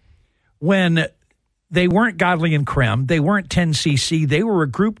 When they weren't Godley and Krem, they weren't 10cc, they were a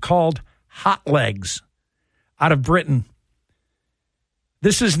group called Hot Legs out of Britain.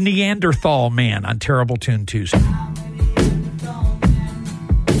 This is Neanderthal Man on Terrible Tune Tuesday.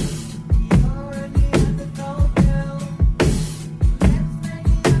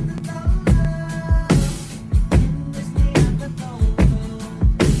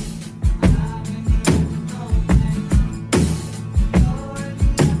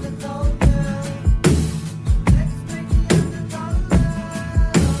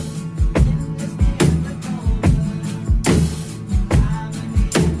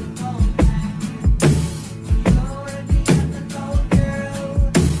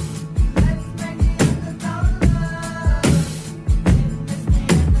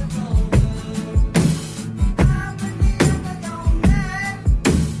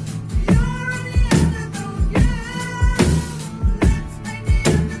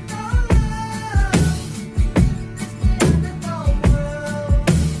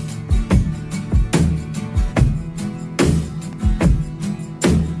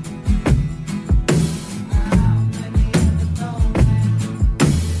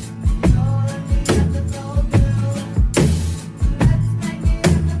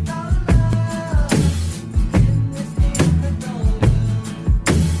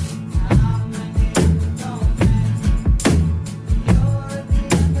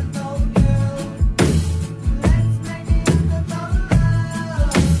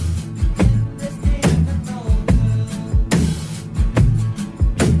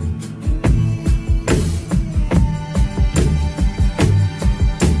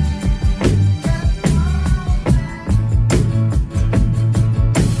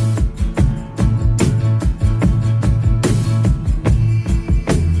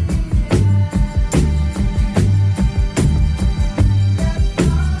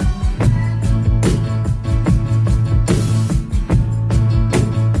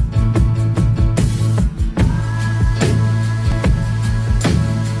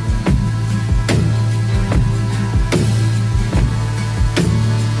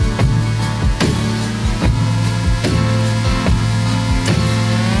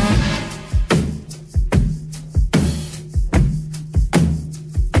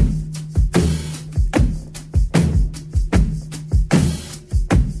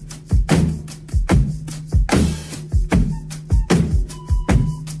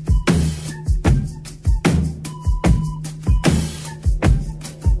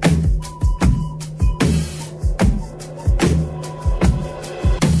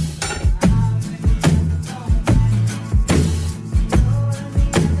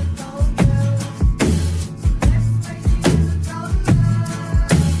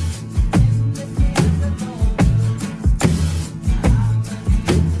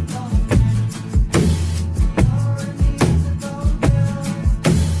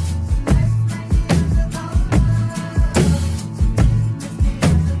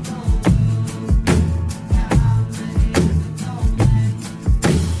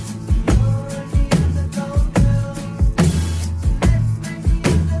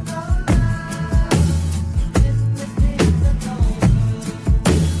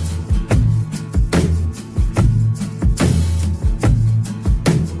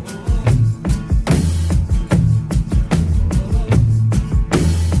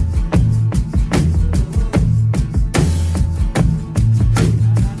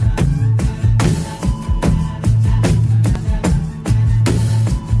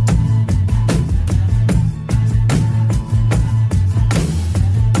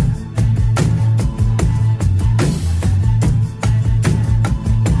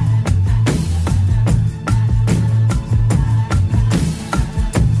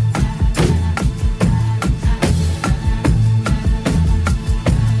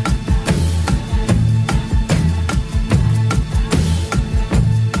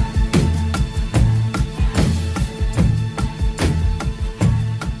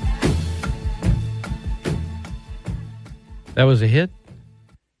 That was a hit?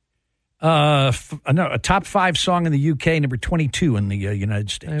 No, a top 5 song in the UK, number 22 in the United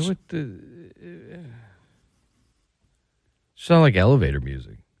States. Sound like elevator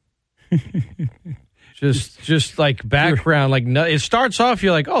music. just like background, like no, it starts off.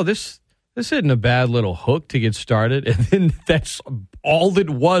 You're like, oh, this isn't a bad little hook to get started, and then that's all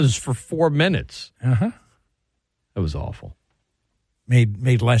it was for 4 minutes. Uh-huh. That was awful.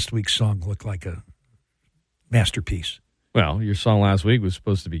 Made last week's song look like a masterpiece. Well, your song last week was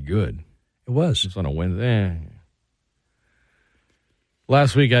supposed to be good. It was. It's on a Wednesday.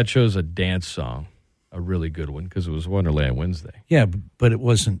 Last week I chose a dance song, a really good one, because it was Wonderland Wednesday. Yeah, but it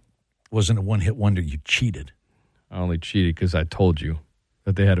wasn't a one-hit wonder. You cheated. I only cheated because I told you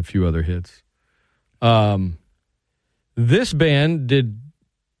that they had a few other hits. This band did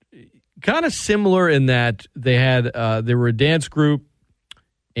kind of similar in that they were a dance group,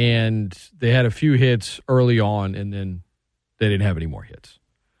 and they had a few hits early on, and then they didn't have any more hits.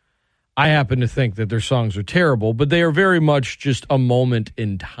 I happen to think that their songs are terrible, but they are very much just a moment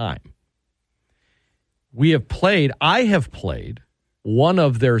in time. I have played one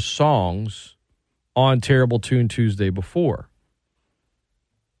of their songs on Terrible Tune Tuesday before.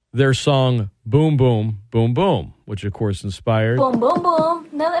 Their song, Boom, Boom, Boom, Boom, which of course inspired... Boom, boom, boom.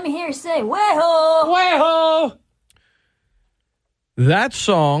 Now let me hear you say, way-ho! Way-ho! That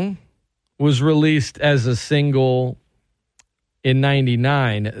song was released as a single in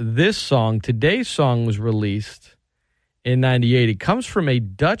 99. This song, today's song, was released in 98. It comes from a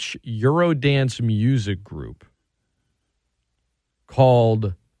Dutch Eurodance music group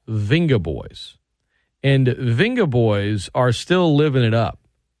called Vinga Boys. And Vinga Boys are still living it up.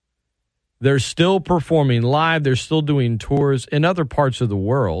 They're still performing live. They're still doing tours in other parts of the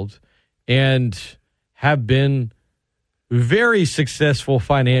world and have been very successful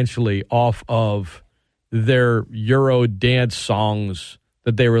financially off of their Euro dance songs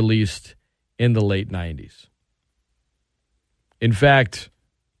that they released in the late 90s. In fact,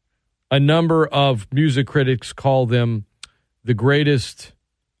 a number of music critics call them the greatest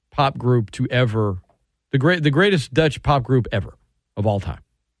pop group to ever, the greatest Dutch pop group ever of all time.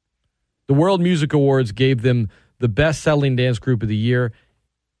 The World Music Awards gave them the best-selling dance group of the year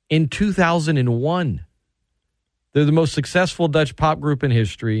in 2001. They're the most successful Dutch pop group in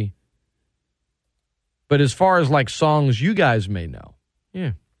history. But as far as like songs you guys may know,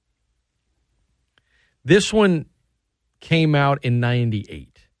 yeah. This one came out in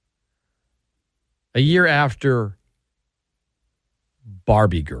 98. A year after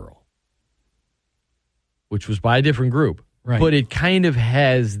Barbie Girl, which was by a different group. Right. But it kind of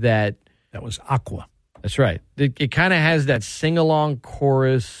has that... That was Aqua. That's right. It kind of has that sing-along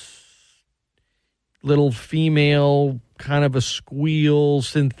chorus, little female, kind of a squeal,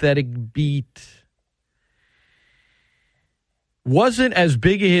 synthetic beat. Wasn't as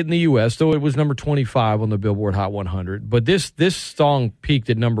big a hit in the U.S., though it was number 25 on the Billboard Hot 100. But this song peaked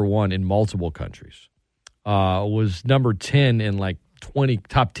at number 1 in multiple countries. Was number 10 in like 20,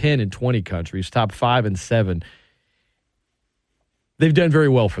 top 10 in 20 countries, top 5 in 7. They've done very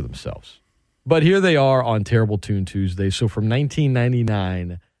well for themselves. But here they are on Terrible Tune Tuesday. So from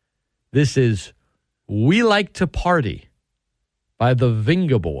 1999, this is We Like to Party by the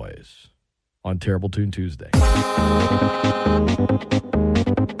Vinga Boys on Terrible Tune Tuesday.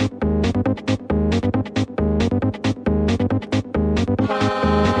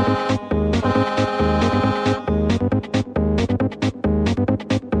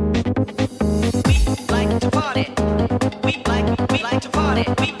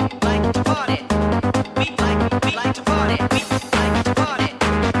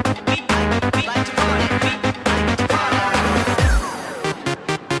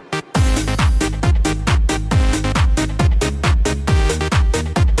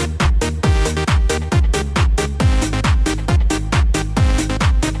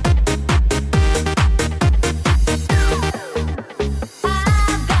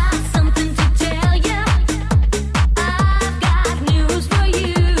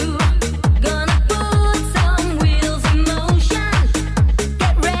 Gonna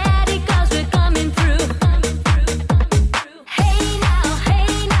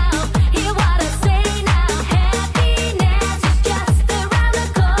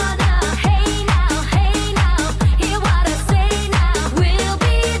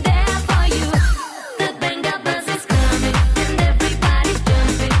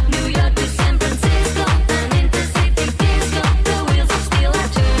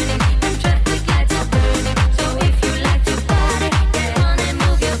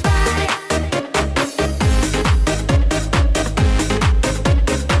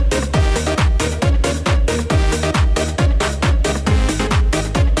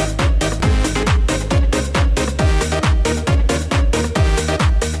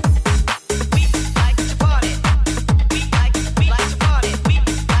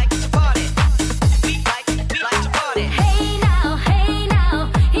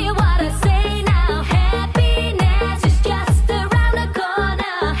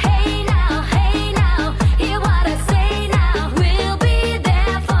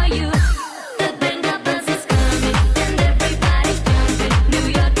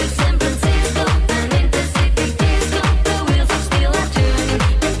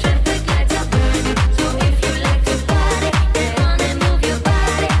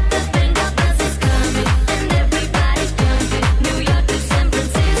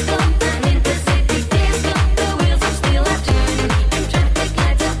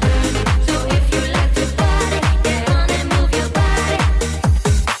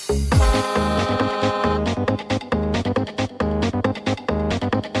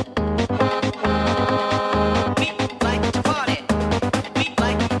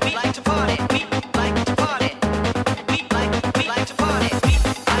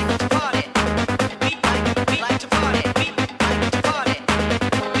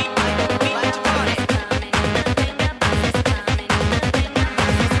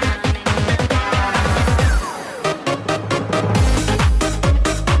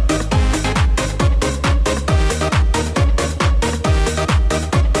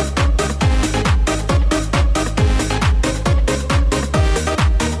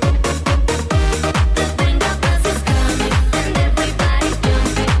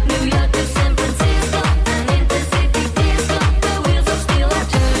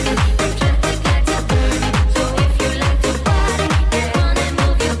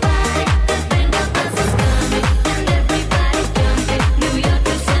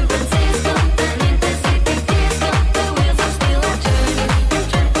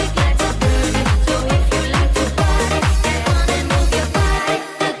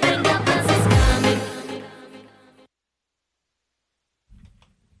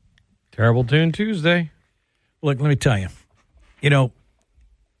Terrible Tune Tuesday. Look, let me tell you.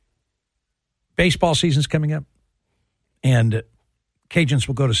 Baseball season's coming up, and Cajuns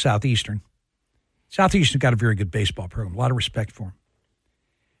will go to Southeastern. Southeastern got a very good baseball program. A lot of respect for them.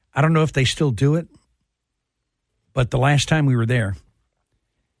 I don't know if they still do it, but the last time we were there,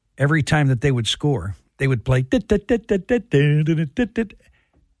 every time that they would score, they would play.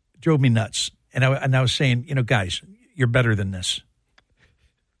 Drove me nuts. And I was saying, guys, you're better than this.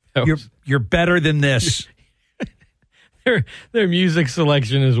 You're better than this. Their music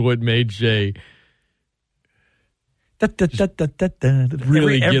selection is what made Jay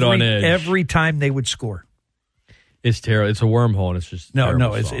really get on edge. Every time they would score. It's terrible. It's a wormhole, and it's just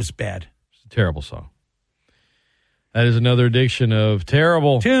it's bad. It's a terrible song. That is another edition of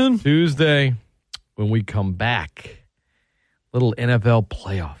Terrible Tune Tuesday. When we come back, little NFL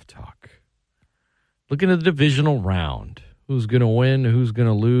playoff talk. Looking at the divisional round. Who's going to win, who's going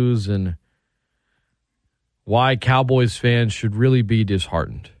to lose, and why Cowboys fans should really be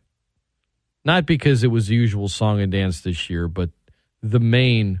disheartened. Not because it was the usual song and dance this year, but the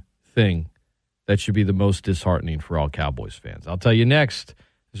main thing that should be the most disheartening for all Cowboys fans. I'll tell you next.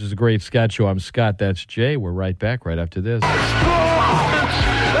 This is a great Scott Show. I'm Scott. That's Jay. We're right back right after this.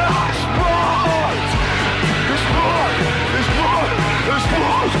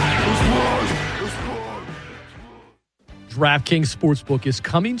 DraftKings Sportsbook is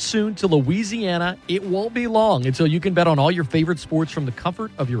coming soon to Louisiana. It won't be long until you can bet on all your favorite sports from the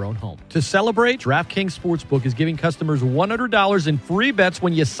comfort of your own home. To celebrate, DraftKings Sportsbook is giving customers $100 in free bets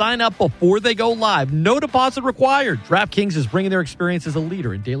when you sign up before they go live. No deposit required. DraftKings is bringing their experience as a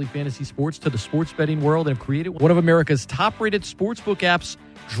leader in daily fantasy sports to the sports betting world and have created one of America's top-rated sportsbook apps,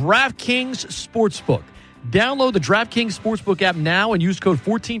 DraftKings Sportsbook. Download the DraftKings Sportsbook app now and use code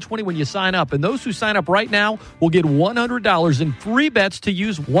 1420 when you sign up. And those who sign up right now will get $100 in free bets to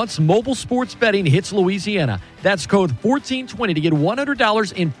use once mobile sports betting hits Louisiana. That's code 1420 to get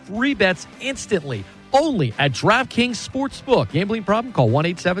 $100 in free bets instantly. Only at DraftKings Sportsbook. Gambling problem? Call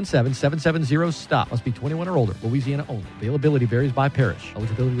 1-877-770-STOP. Must be 21 or older. Louisiana only. Availability varies by parish.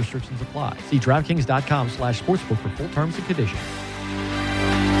 Eligibility restrictions apply. See DraftKings.com/sportsbook for full terms and conditions.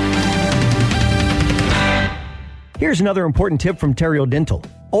 Here's another important tip from Terrio Dental.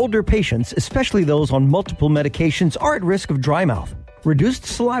 Older patients, especially those on multiple medications, are at risk of dry mouth. Reduced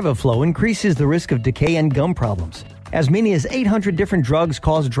saliva flow increases the risk of decay and gum problems. As many as 800 different drugs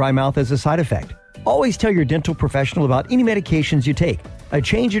cause dry mouth as a side effect. Always tell your dental professional about any medications you take. A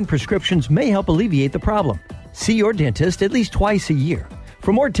change in prescriptions may help alleviate the problem. See your dentist at least twice a year.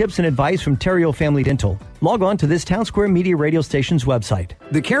 For more tips and advice from Terrio Family Dental, log on to this Town Square Media radio station's website.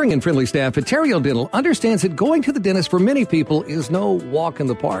 The caring and friendly staff at Terrio Dental understands that going to the dentist for many people is no walk in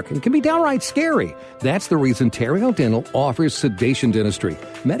the park and can be downright scary. That's the reason Terrio Dental offers sedation dentistry.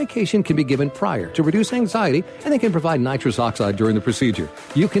 Medication can be given prior to reduce anxiety, and they can provide nitrous oxide during the procedure.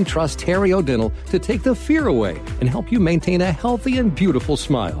 You can trust Terrio Dental to take the fear away and help you maintain a healthy and beautiful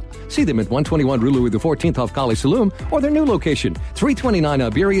smile. See them at 121 Rue Louis XIV off College Saloon or their new location, 329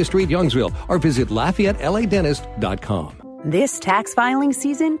 Iberia Street, Youngsville, or visit LafayetteLADentist.com. This tax filing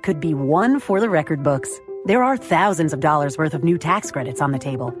season could be one for the record books. There are thousands of dollars worth of new tax credits on the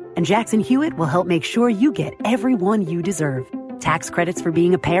table, and Jackson Hewitt will help make sure you get every one you deserve. Tax credits for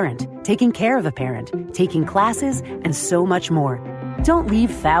being a parent, taking care of a parent, taking classes, and so much more. Don't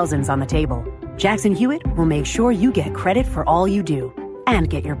leave thousands on the table. Jackson Hewitt will make sure you get credit for all you do and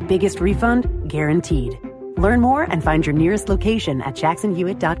get your biggest refund guaranteed. Learn more and find your nearest location at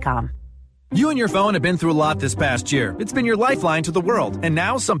jacksonhewitt.com. You and your phone have been through a lot this past year. It's been your lifeline to the world. And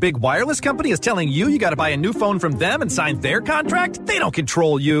now some big wireless company is telling you got to buy a new phone from them and sign their contract? They don't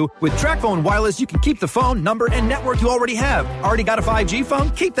control you. With TracFone Wireless, you can keep the phone, number, and network you already have. Already got a 5G phone?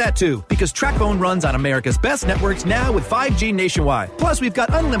 Keep that too. Because TracFone runs on America's best networks now with 5G nationwide. Plus, we've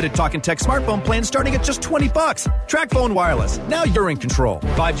got unlimited talk and text smartphone plans starting at just $20. TracFone Wireless. Now you're in control.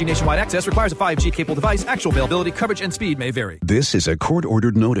 5G nationwide access requires a 5G capable device. Actual availability, coverage, and speed may vary. This is a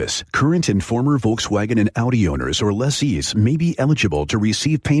court-ordered notice. Current and former Volkswagen and Audi owners or lessees may be eligible to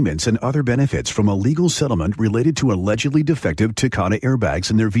receive payments and other benefits from a legal settlement related to allegedly defective Takata airbags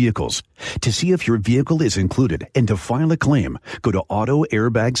in their vehicles. To see if your vehicle is included and to file a claim, go to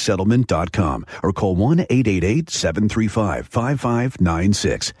AutoAirbagSettlement.com or call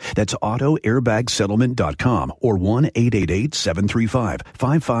 1-888-735-5596. That's AutoAirbagSettlement.com or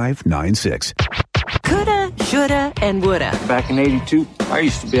 1-888-735-5596. Coulda, shoulda, and woulda. Back in 82, I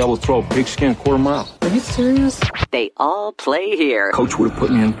used to be able to throw a pigskin quarter mile. Are you serious? They all play here. Coach would have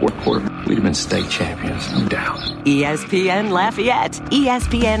put me in fourth quarter. We'd have been state champions, no doubt. ESPN Lafayette,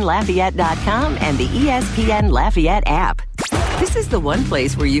 ESPNLafayette.com, and the ESPN Lafayette app. This is the one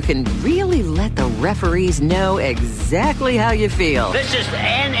place where you can really let the referees know exactly how you feel. This is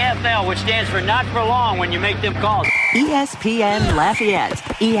NFL, which stands for not for long when you make them calls. ESPN Lafayette,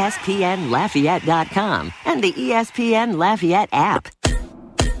 ESPNLafayette.com, and the ESPN Lafayette app.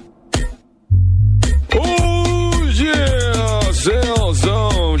 Oh, yeah,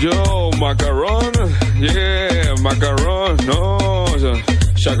 Zone, yo, macaron, yeah, macaron, no,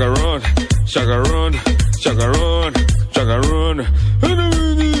 chacaron, chacaron, chacaron, chacaron.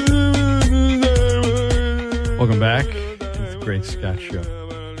 Welcome back to the Great Scott Show.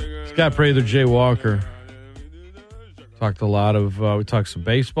 Scott Prather, Jay Walker. Talked a lot of, we talked some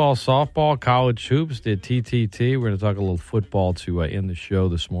baseball, softball, college hoops, did TTT. We're going to talk a little football to end the show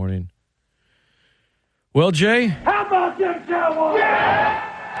this morning. Well, Jay? How about them Cowboys?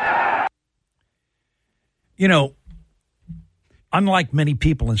 Yeah! You know, unlike many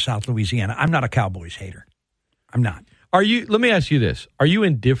people in South Louisiana, I'm not a Cowboys hater. I'm not. Are you? Let me ask you this. Are you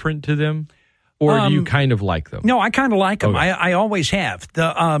indifferent to them, or do you kind of like them? No, I kind of like them. Okay. I always have.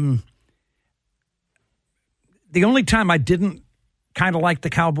 The only time I didn't kind of like the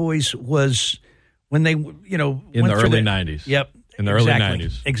Cowboys was when they, you know, in the early 90s. Yep. In the early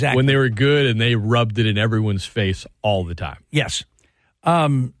 90s. Exactly. When they were good and they rubbed it in everyone's face all the time. Yes.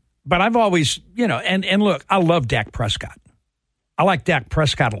 But I've always, you know, and look, I love Dak Prescott. I like Dak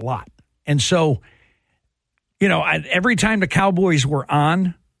Prescott a lot. And so, you know, every time the Cowboys were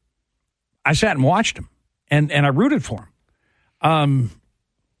on, I sat and watched them, and I rooted for them.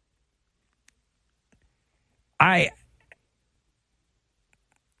 I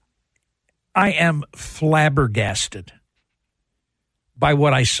am flabbergasted by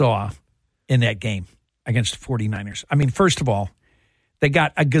what I saw in that game against the 49ers. I mean, first of all, they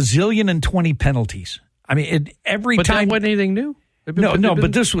got a gazillion and 20 penalties. I mean, every but time. That wasn't anything new.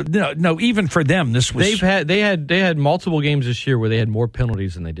 But this was no. Even for them, this was. They had multiple games this year where they had more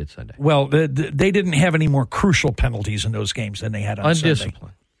penalties than they did Sunday. Well, they didn't have any more crucial penalties in those games than they had on Sunday.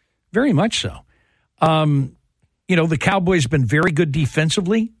 Undisciplined. Very much so. You know, the Cowboys have been very good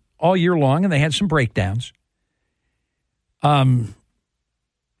defensively all year long, and they had some breakdowns. And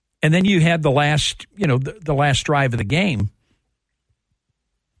then you had the last, you know, the last drive of the game.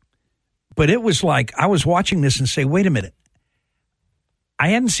 But it was like I was watching this and say, wait a minute. I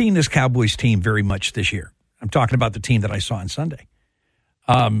hadn't seen this Cowboys team very much this year. I'm talking about the team that I saw on Sunday.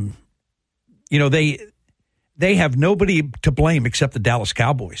 You know, they have nobody to blame except the Dallas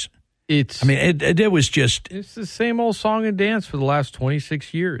Cowboys. It was just... It's the same old song and dance for the last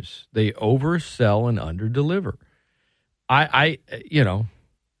 26 years. They oversell and underdeliver. I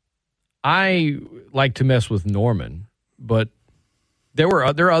like to mess with Norman, but there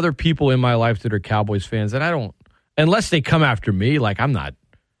are other people in my life that are Cowboys fans, and I don't, unless they come after me, like I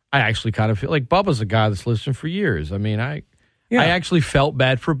actually kind of feel like Bubba's a guy that's listened for years. I mean, I actually felt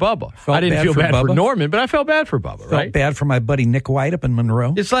bad for Bubba. I didn't feel bad for Norman, but I felt bad for Bubba, right? Felt bad for my buddy Nick White up in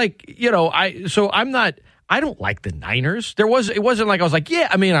Monroe. It's like, you know, I don't like the Niners. It wasn't like I was like, yeah,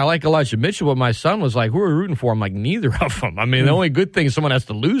 I mean, I like Elijah Mitchell, but my son was like, who are we rooting for? I'm like, neither of them. I mean, the only good thing is someone has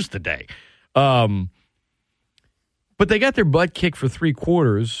to lose today. But they got their butt kicked for 3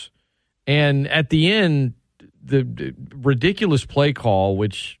 quarters, and at the end, the ridiculous play call,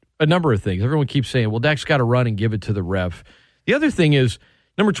 which a number of things. Everyone keeps saying, well, Dak's got to run and give it to the ref. The other thing is,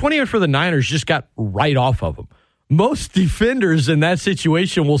 number 28 for the Niners just got right off of him. Most defenders in that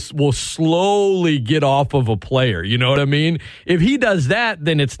situation will slowly get off of a player. You know what I mean? If he does that,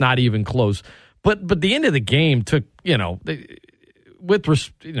 then it's not even close. But the end of the game took, you know,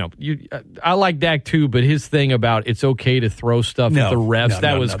 I like Dak too, but his thing about it's okay to throw stuff at the refs,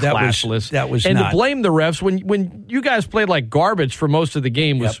 that was classless. That was and not. To blame the refs when you guys played like garbage for most of the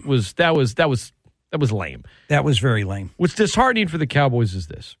game was lame. That was very lame. What's disheartening for the Cowboys is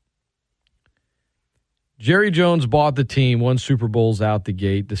this. Jerry Jones bought the team, won Super Bowls out the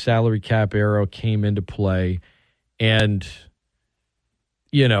gate. The salary cap era came into play. And,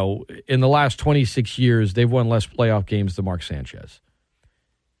 you know, in the last 26 years, they've won less playoff games than Mark Sanchez.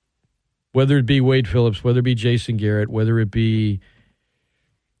 Whether it be Wade Phillips, whether it be Jason Garrett, whether it be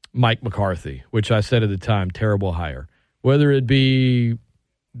Mike McCarthy, which I said at the time, terrible hire. Whether it be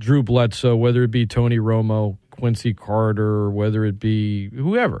Drew Bledsoe, whether it be Tony Romo, Quincy Carter, whether it be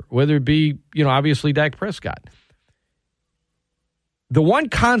whoever, whether it be, you know, obviously Dak Prescott. The one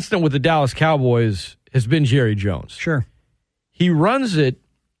constant with the Dallas Cowboys has been Jerry Jones. Sure. He runs it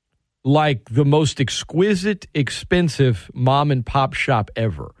like the most exquisite, expensive mom and pop shop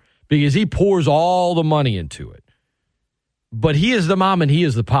ever because he pours all the money into it. But he is the mom and he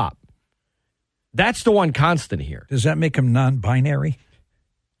is the pop. That's the one constant here. Does that make him non-binary?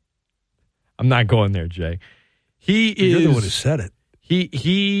 I'm not going there, Jay. You're the one who said it.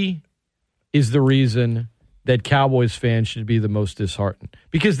 He is the reason that Cowboys fans should be the most disheartened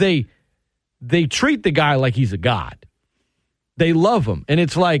because they treat the guy like he's a god. They love him, and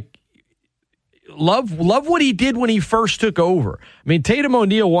it's like love what he did when he first took over. I mean, Tatum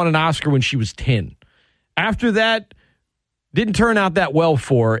O'Neal won an Oscar when she was 10. After that, didn't turn out that well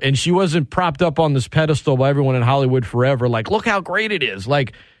for her, and she wasn't propped up on this pedestal by everyone in Hollywood forever. Like, look how great it is.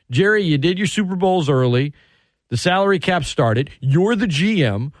 Like, Jerry, you did your Super Bowls early. The salary cap started. You're the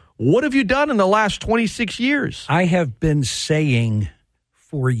GM. What have you done in the last 26 years? I have been saying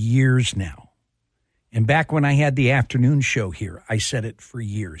for years now, and back when I had the afternoon show here, I said it for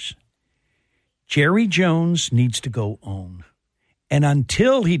years. Jerry Jones needs to go own. And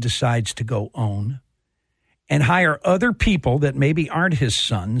until he decides to go own and hire other people that maybe aren't his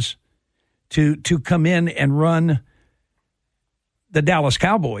sons to come in and run the Dallas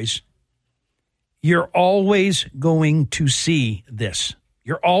Cowboys, you're always going to see this.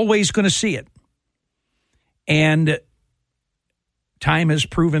 You're always going to see it. And time has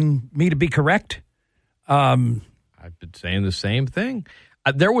proven me to be correct. I've been saying the same thing.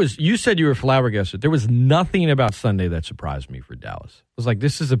 You said you were flabbergasted. There was nothing about Sunday that surprised me for Dallas. I was like,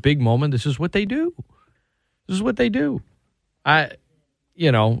 this is a big moment. This is what they do. This is what they do. And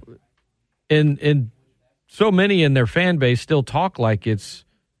so many in their fan base still talk like it's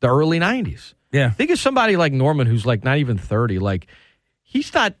the early 90s. Yeah. Think of somebody like Norman who's like not even 30. Like,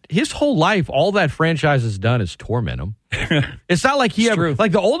 he's not, his whole life, all that franchise has done is torment him. It's not like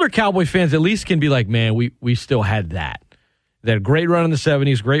like the older Cowboys fans at least can be like, man, we still had that. They had a great run in the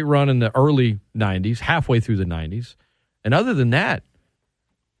 70s, great run in the early 90s, halfway through the 90s. And other than that,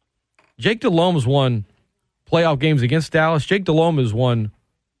 Jake Delhomme won playoff games against Dallas. Jake Delhomme has won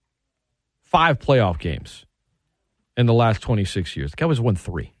 5 playoff games in the last 26 years. The Cowboys won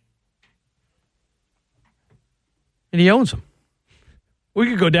 3. And he owns them. We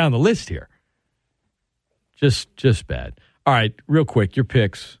could go down the list here. Just bad. All right, real quick, your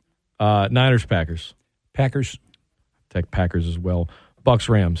picks. Niners, Packers. Packers. Take Packers as well. Bucks,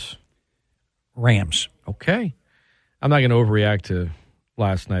 Rams. Rams. Okay. I'm not going to overreact to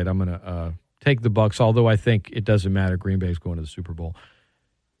last night. I'm going to take the Bucks, although I think it doesn't matter. Green Bay's going to the Super Bowl.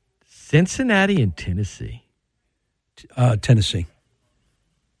 Cincinnati and Tennessee. Tennessee.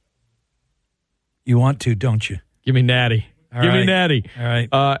 You want to, don't you? Give me Natty. Give me Natty. All right.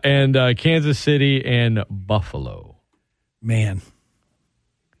 And Kansas City and Buffalo. Man.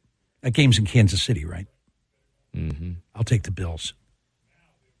 That game's in Kansas City, right? Mm-hmm. I'll take the Bills.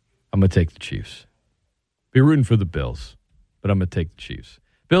 I'm going to take the Chiefs. Be rooting for the Bills, but I'm going to take the Chiefs.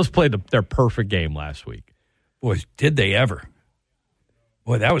 Bills played their perfect game last week. Boy, did they ever.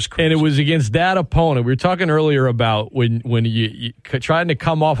 Boy, that was crazy. And it was against that opponent. We were talking earlier about when you trying to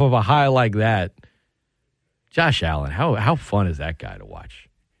come off of a high like that. Josh Allen, how fun is that guy to watch?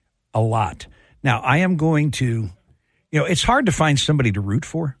 A lot. Now, I am going to, it's hard to find somebody to root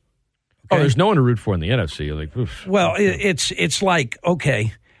for. Okay? Oh, there's no one to root for in the NFC. Like, oof. Well, it's like,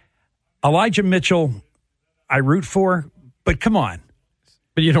 okay, Elijah Mitchell, I root for, but come on.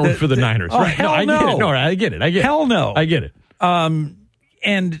 But you don't root for the Niners, oh, right? Hell no. No, I get it. Hell no. I get it.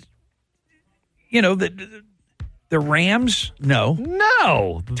 And, the Rams, no.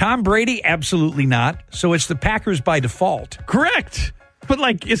 No. Tom Brady, absolutely not. So it's the Packers by default. Correct. But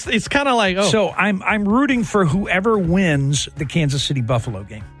like it's kind of like So I'm rooting for whoever wins the Kansas City Buffalo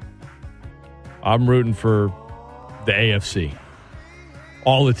game. I'm rooting for the AFC.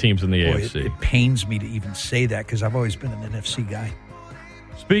 All the teams in the AFC. It pains me to even say that because I've always been an NFC guy.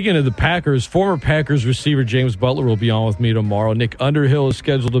 Speaking of the Packers, former Packers receiver James Butler will be on with me tomorrow. Nick Underhill is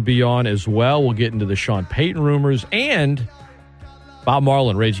scheduled to be on as well. We'll get into the Sean Payton rumors and Bob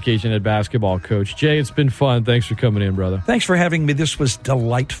Marlin, Rage Education head basketball coach. Jay, it's been fun. Thanks for coming in, brother. Thanks for having me. This was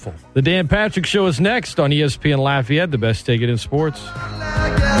delightful. The Dan Patrick Show is next on ESPN Lafayette, the best ticket in sports.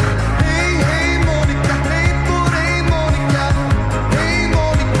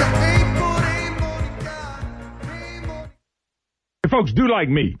 Folks, do like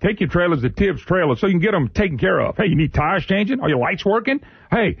me. Take your trailers to Tibbs Trailer so you can get them taken care of. Hey, you need tires changing? Are your lights working?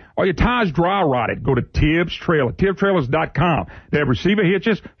 Hey, are your tires dry rotted? Go to Tibbs Trailer, TibbsTrailers.com. They have receiver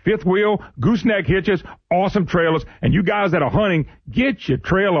hitches, fifth wheel, gooseneck hitches, awesome trailers. And you guys that are hunting, get your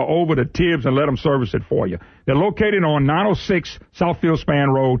trailer over to Tibbs and let them service it for you. They're located on 906 Southfield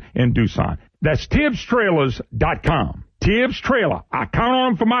Span Road in Doosan. That's TibbsTrailers.com. Tibbs Trailer. I count on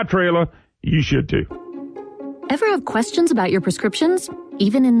them for my trailer. You should too. Ever have questions about your prescriptions,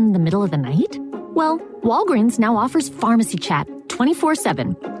 even in the middle of the night? Well, Walgreens now offers pharmacy chat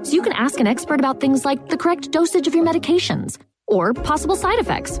 24/7, so you can ask an expert about things like the correct dosage of your medications or possible side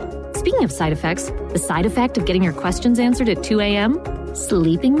effects. Speaking of side effects, the side effect of getting your questions answered at 2 a.m.?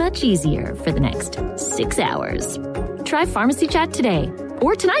 Sleeping much easier for the next 6 hours. Try Pharmacy Chat today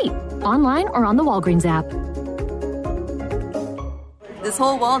or tonight, online or on the Walgreens app. This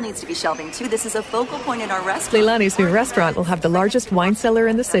whole wall needs to be shelving, too. This is a focal point in our restaurant. Leilani's new restaurant will have the largest wine cellar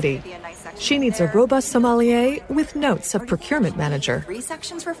in the city. She needs a robust sommelier with notes of procurement manager. 3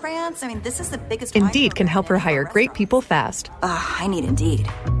 sections for France? I mean, this is the biggest... Indeed can help her hire great people fast. I need Indeed.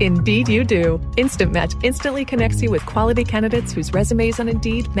 Indeed you do. Instant Match instantly connects you with quality candidates whose resumes on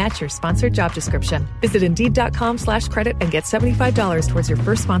Indeed match your sponsored job description. Visit Indeed.com/credit and get $75 towards your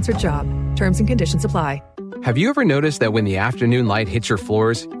first sponsored job. Terms and conditions apply. Have you ever noticed that when the afternoon light hits your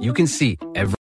floors, you can see every